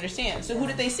that you can understand. So who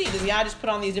did they see? Does Yah just put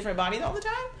on these different bodies all the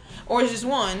time? Or is just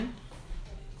one?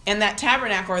 And that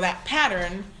tabernacle or that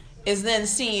pattern is then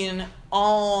seen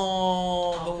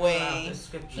all the way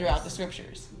throughout the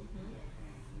scriptures.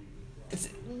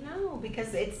 No,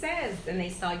 because it says, and they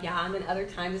saw Yah, and then other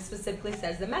times it specifically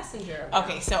says the messenger.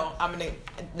 Okay, so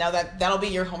now that'll be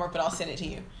your homework, but I'll send it to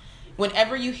you.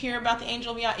 Whenever you hear about the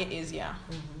angel of Yah, it is Yah.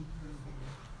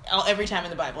 Every time in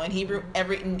the Bible. In Hebrew,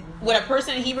 when a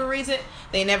person in Hebrew reads it,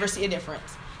 they never see a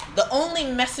difference. The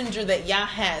only messenger that Yah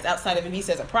has, outside of if he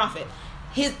says a prophet,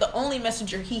 the only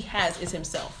messenger he has is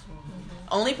himself.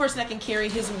 Only person that can carry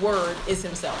his word is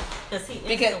himself. Because he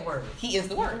is the word. He is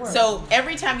the word. So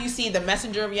every time you see the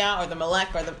messenger of Yah or the Malek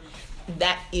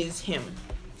that is him.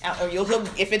 Or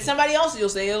if it's somebody else, you'll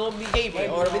say it'll be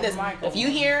Gabriel or it'll be this. If you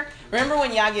hear, remember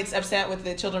when Yah gets upset with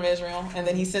the children of Israel and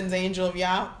then he sends the angel of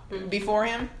Yah before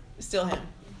him? It's still him.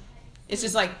 It's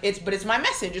just like, it's my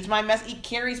message. It's my message. He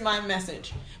carries my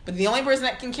message. But the only person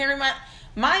that can carry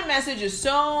my message is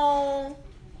so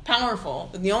powerful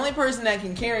that the only person that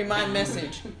can carry my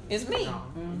message is me.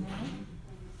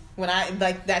 When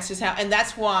that's just how, and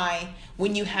that's why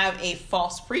when you have a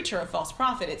false preacher, a false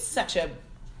prophet, it's such a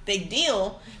big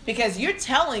deal, because you're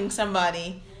telling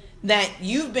somebody that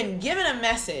you've been given a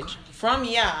message from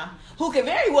Yah, who could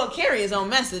very well carry his own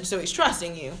message, so he's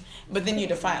trusting you, but then you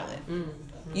defile it.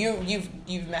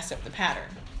 You've messed up the pattern.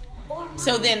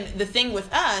 So then the thing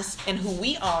with us and who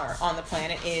we are on the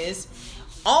planet is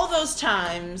all those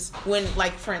times when,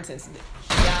 like, for instance,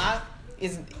 Yah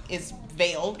is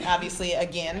veiled, obviously,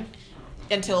 again,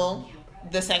 until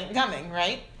the second coming,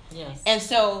 right? Yes. And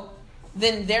so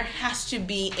then there has to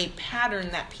be a pattern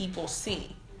that people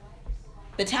see.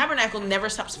 The tabernacle never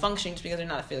stops functioning just because they're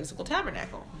not a physical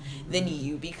tabernacle. Then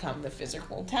you become the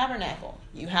physical tabernacle.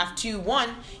 You have to,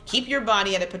 one, keep your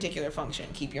body at a particular function.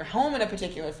 Keep your home at a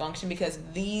particular function, because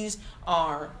these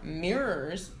are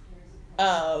mirrors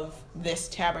of this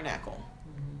tabernacle.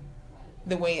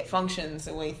 The way it functions,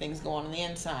 the way things go on the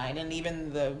inside, and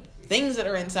even the things that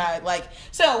are inside. Like,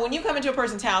 so when you come into a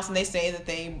person's house and they say that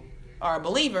they are a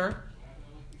believer,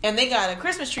 and they got a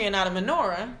Christmas tree and not a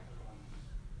menorah,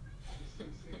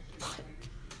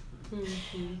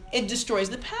 it destroys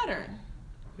the pattern.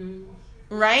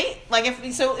 Right? Like,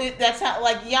 that's how,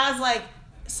 like, Yah's like,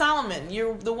 Solomon,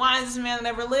 you're the wisest man that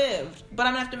ever lived, but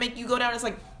I'm gonna have to make you go down as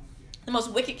like the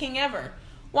most wicked king ever.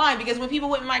 Why? Because when people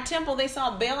went in my temple, they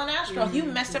saw Baal and Ashtaroth. You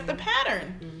messed up the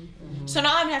pattern. So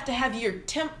now I'm gonna have to have your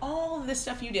all of this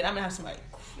stuff you did, I'm gonna have somebody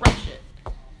crush it,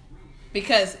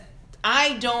 because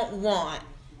I don't want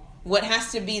what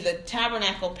has to be the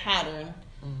tabernacle pattern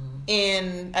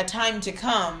in a time to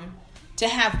come to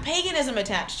have paganism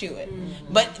attached to it.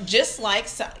 But just like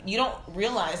you don't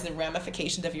realize the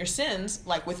ramifications of your sins,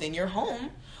 like within your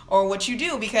home or what you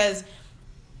do, because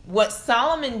what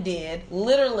Solomon did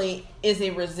literally is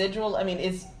a residual,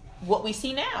 is what we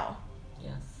see now.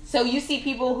 Yes. So you see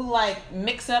people who like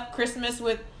mix up Christmas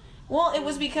with, well, it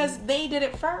was because they did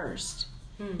it first.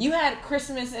 You had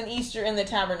Christmas and Easter in the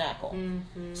tabernacle.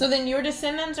 So then your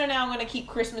descendants are now going to keep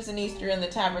Christmas and Easter in the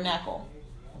tabernacle.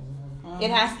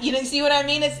 It has, you see what I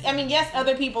mean? Yes,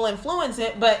 other people influence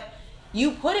it, but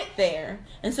you put it there.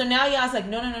 And so now Yah's like,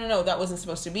 no, that wasn't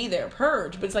supposed to be there.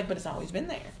 Purge. But it's like, but it's always been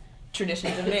there.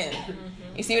 Traditions of men.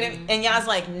 You see what I mean? And Yah's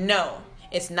like, no,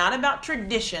 it's not about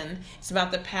tradition. It's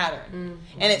about the pattern.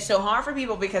 And it's so hard for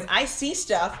people, because I see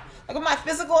stuff, like with my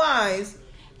physical eyes,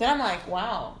 that I'm like,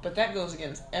 wow, but that goes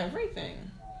against everything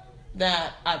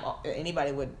that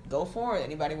anybody would go for,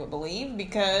 anybody would believe,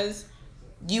 because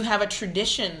you have a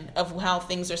tradition of how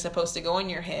things are supposed to go in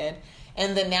your head,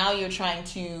 and then now you're trying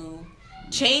to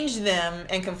change them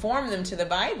and conform them to the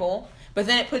Bible, but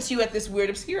then it puts you at this weird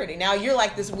obscurity. Now you're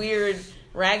like this weird,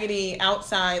 raggedy,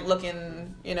 outside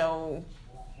looking,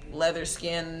 leather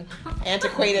skin,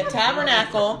 antiquated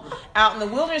tabernacle out in the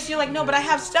wilderness. You're like, no, but I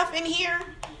have stuff in here.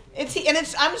 I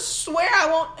swear I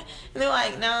won't. And they're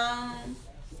like, no,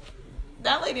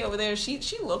 that lady over there, she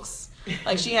looks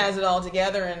like she has it all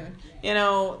together, and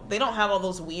they don't have all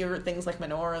those weird things like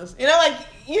menorahs.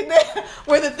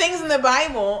 Where the things in the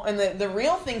Bible and the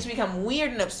real things become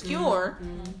weird and obscure,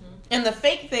 and the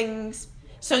fake things.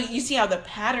 So you see how the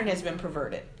pattern has been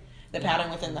perverted. The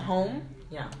pattern within the home.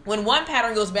 Yeah. When one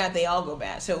pattern goes bad, they all go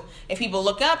bad. So if people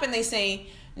look up and they say,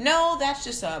 no, that's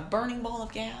just a burning ball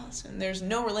of gas, and there's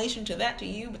no relation to that to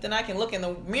you. But then I can look in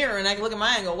the mirror and I can look at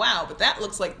mine and go, wow, but that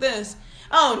looks like this.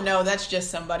 Oh no, that's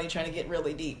just somebody trying to get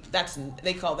really deep. That's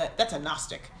a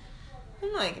Gnostic.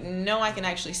 I'm like, no, I can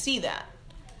actually see that.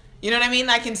 You know what I mean?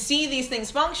 I can see these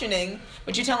things functioning,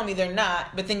 but you're telling me they're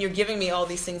not. But then you're giving me all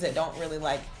these things that don't really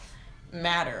like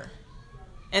matter.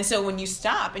 And so when you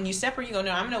stop and you separate, you go,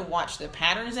 no, I'm going to watch the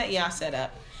patterns that Yah set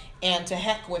up, and to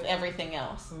heck with everything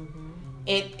else.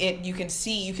 Mm-hmm. You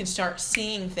can start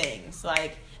seeing things.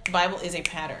 Like, the Bible is a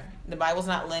pattern. The Bible's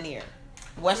not linear.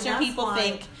 Western people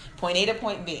think point A to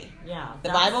point B. Yeah. The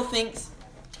Bible thinks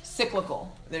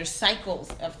cyclical. There's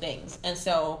cycles of things. And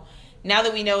so now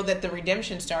that we know that the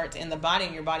redemption starts in the body,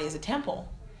 and your body is a temple,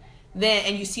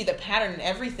 and you see the pattern in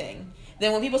everything,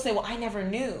 then when people say, well, I never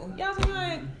knew, y'all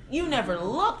like, you never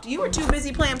looked. You were too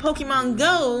busy playing Pokemon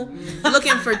Go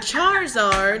looking for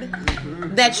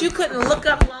Charizard that you couldn't look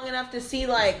up long enough to see,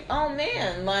 like, oh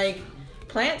man, like,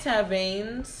 plants have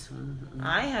veins.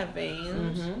 I have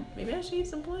veins. Mm-hmm. Maybe I should eat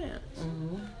some plants.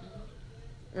 Mm-hmm.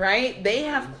 Right? They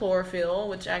have chlorophyll,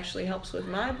 which actually helps with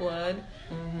my blood.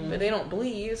 Mm-hmm. But they don't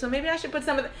bleed, so maybe I should put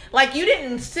some of the, like, you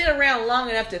didn't sit around long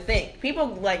enough to think. People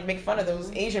like make fun of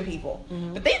those Asian people,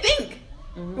 but they think.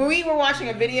 When we were watching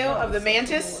a video of the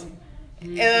mantis,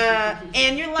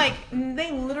 and you're like, they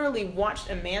literally watched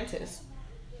a mantis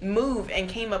move and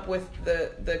came up with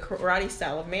the karate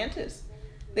style of mantis.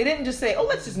 They didn't just say, oh,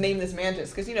 let's just name this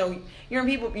mantis, because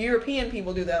European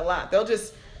people do that a lot. They'll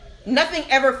just, nothing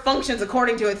ever functions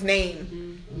according to its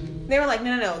name. They were like,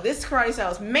 no, this karate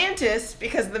style is mantis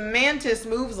because the mantis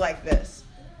moves like this.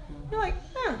 You're like,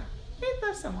 ain't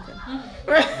that something?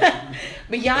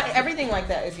 But yeah, everything like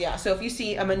that is yeah. So if you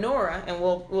see a menorah, and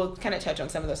we'll kind of touch on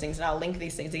some of those things, and I'll link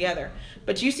these things together.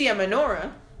 But you see a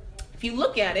menorah, if you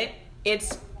look at it,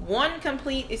 it's one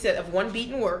set of one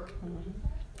beaten work,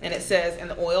 and it says, and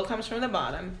the oil comes from the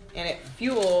bottom, and it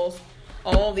fuels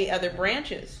all the other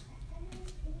branches.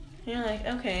 And you're like,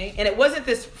 okay. And it wasn't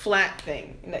this flat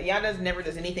thing. Yah never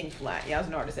does anything flat. Yah's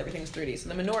an artist. Everything's 3D. So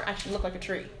the menorah actually looked like a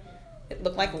tree. It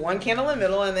looked like one candle in the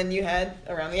middle, and then you had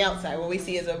around the outside. What we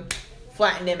see is a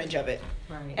flattened image of it.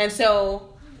 Right. And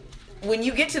so when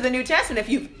you get to the New Testament, if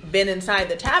you've been inside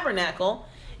the tabernacle,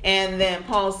 and then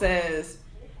Paul says,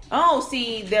 oh,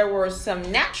 see, there were some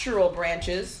natural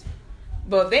branches,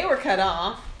 but they were cut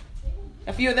off.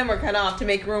 A few of them were cut off to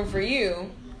make room for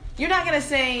you. You're not going to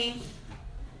say,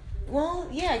 well,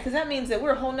 yeah, because that means that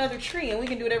we're a whole nother tree and we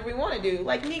can do whatever we want to do.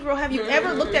 Like, Negro, have you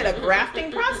ever looked at a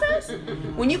grafting process?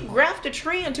 When you graft a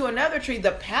tree into another tree,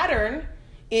 the pattern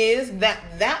is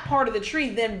that part of the tree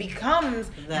then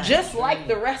becomes just like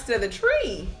the rest of the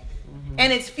tree.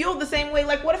 And it's fueled the same way.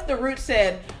 Like, what if the root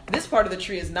said, this part of the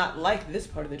tree is not like this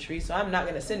part of the tree, so I'm not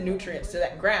going to send nutrients to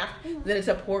that graft. Then it's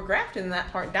a poor graft and that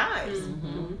part dies.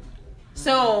 Mm-hmm.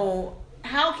 So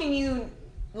how can you...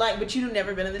 Like, but you've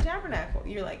never been in the tabernacle.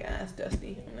 You're like, it's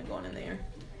dusty. I'm not going in there.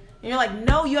 And you're like,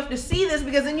 no, you have to see this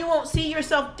because then you won't see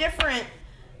yourself different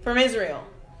from Israel.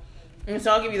 And so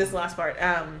I'll give you this last part.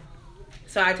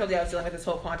 So I told you I was dealing with this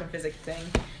whole quantum physics thing.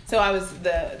 So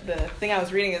the thing I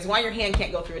was reading is why your hand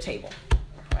can't go through a table.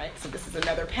 Right? So this is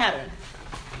another pattern.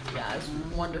 Yeah, it's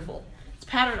wonderful. It's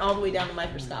patterned all the way down to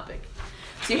microscopic.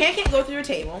 So your hand can't go through a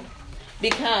table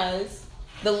because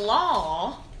the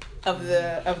law of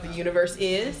the universe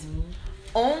is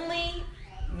only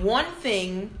one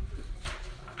thing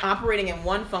operating in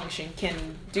one function can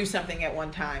do something at one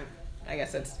time. I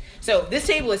guess that's so. This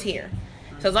table is here.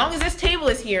 So as long as this table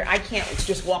is here, I can't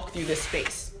just walk through this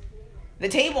space. The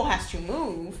table has to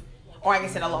move, or I can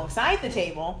sit alongside the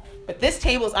table, but this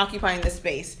table is occupying this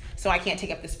space, so I can't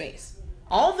take up the space.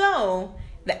 Although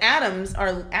the atoms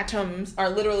are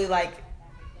literally like,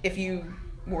 if you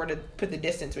were to put the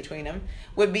distance between them,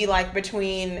 would be like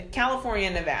between California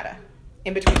and Nevada,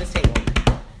 in between this table.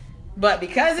 But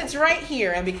because it's right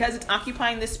here, and because it's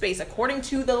occupying this space, according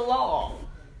to the law,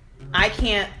 I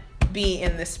can't be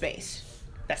in this space.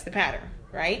 That's the pattern,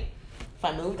 right? If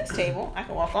I move this table, I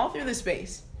can walk all through this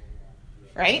space,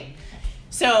 right?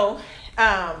 So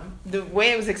the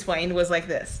way it was explained was like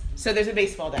this. So there's a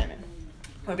baseball diamond,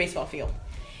 or a baseball field.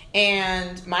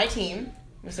 And my team,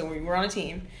 so we were on a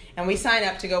team, and we signed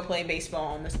up to go play baseball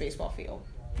on this baseball field.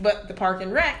 But the Park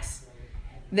and Recs,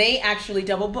 they actually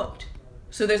double booked.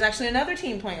 So there's actually another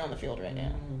team playing on the field right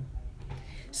now.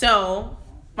 So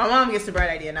my mom gets the bright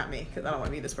idea, not me, because I don't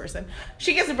want to be this person.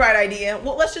 She gets the bright idea,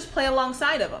 well, let's just play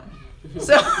alongside of them.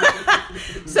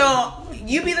 So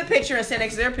you be the pitcher and stand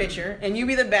next to their pitcher, and you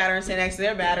be the batter and stand next to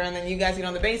their batter, and then you guys get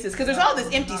on the bases. Because there's all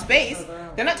this empty space.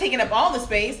 They're not taking up all the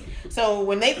space. So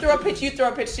when they throw a pitch, you throw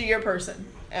a pitch to your person.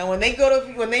 And when they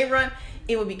run,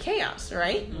 it would be chaos,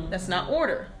 right? That's not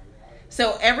order.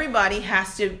 So everybody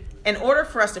has to, in order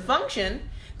for us to function,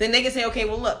 then they can say, okay,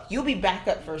 well, look, you'll be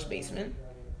backup first baseman,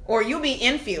 or you'll be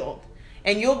infield,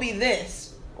 and you'll be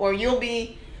this, or you'll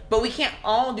be, but we can't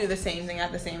all do the same thing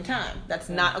at the same time. That's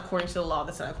not according to the law.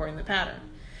 That's not according to the pattern.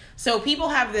 So people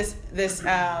have this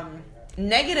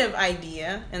negative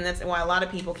idea, and that's why a lot of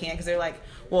people can't, because they're like,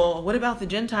 well, what about the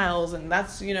Gentiles? And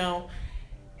that's,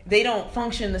 they don't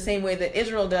function the same way that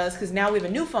Israel does, because now we have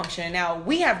a new function, and now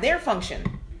we have their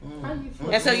function.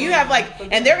 And so you have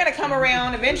and they're going to come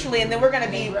around eventually, and then we're going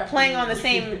to be playing on the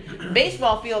same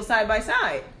baseball field side by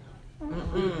side.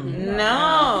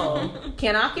 No.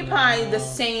 Can occupy the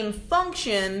same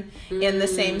function in the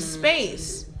same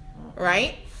space,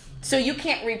 right? So you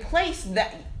can't replace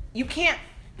that. You can't,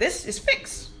 this is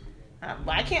fixed.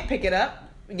 I can't pick it up.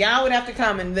 Yah would have to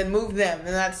come and then move them, and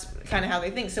that's kind of how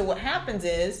they think. So what happens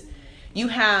is you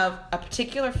have a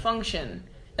particular function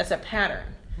that's a pattern.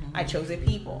 I chose a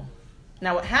people.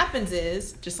 Now what happens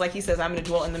is, just like he says, I'm going to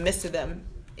dwell in the midst of them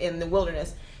in the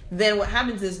wilderness. Then what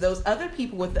happens is those other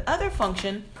people with the other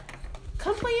function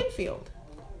come play infield.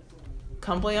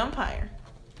 Come play umpire.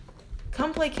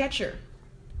 Come play catcher.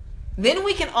 Then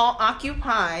we can all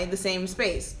occupy the same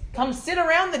space. Come sit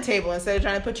around the table instead of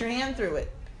trying to put your hand through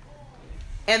it.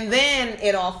 And then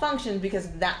it all functions, because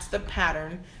that's the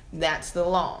pattern. That's the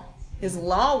law. His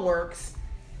law works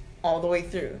all the way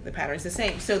through. The pattern is the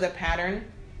same. So the pattern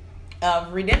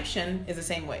of redemption is the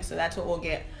same way. So that's what we'll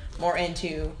get more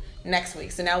into next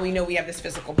week. So now we know we have this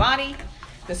physical body.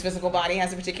 This physical body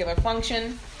has a particular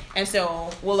function. And so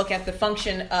we'll look at the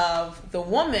function of the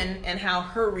woman and how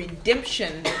her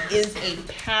redemption is a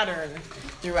pattern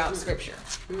throughout Scripture.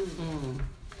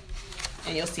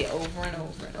 And you'll see it over and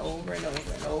over and over and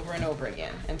over and over and over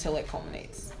again until it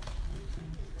culminates.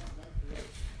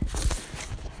 All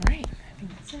right. I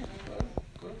think that's it.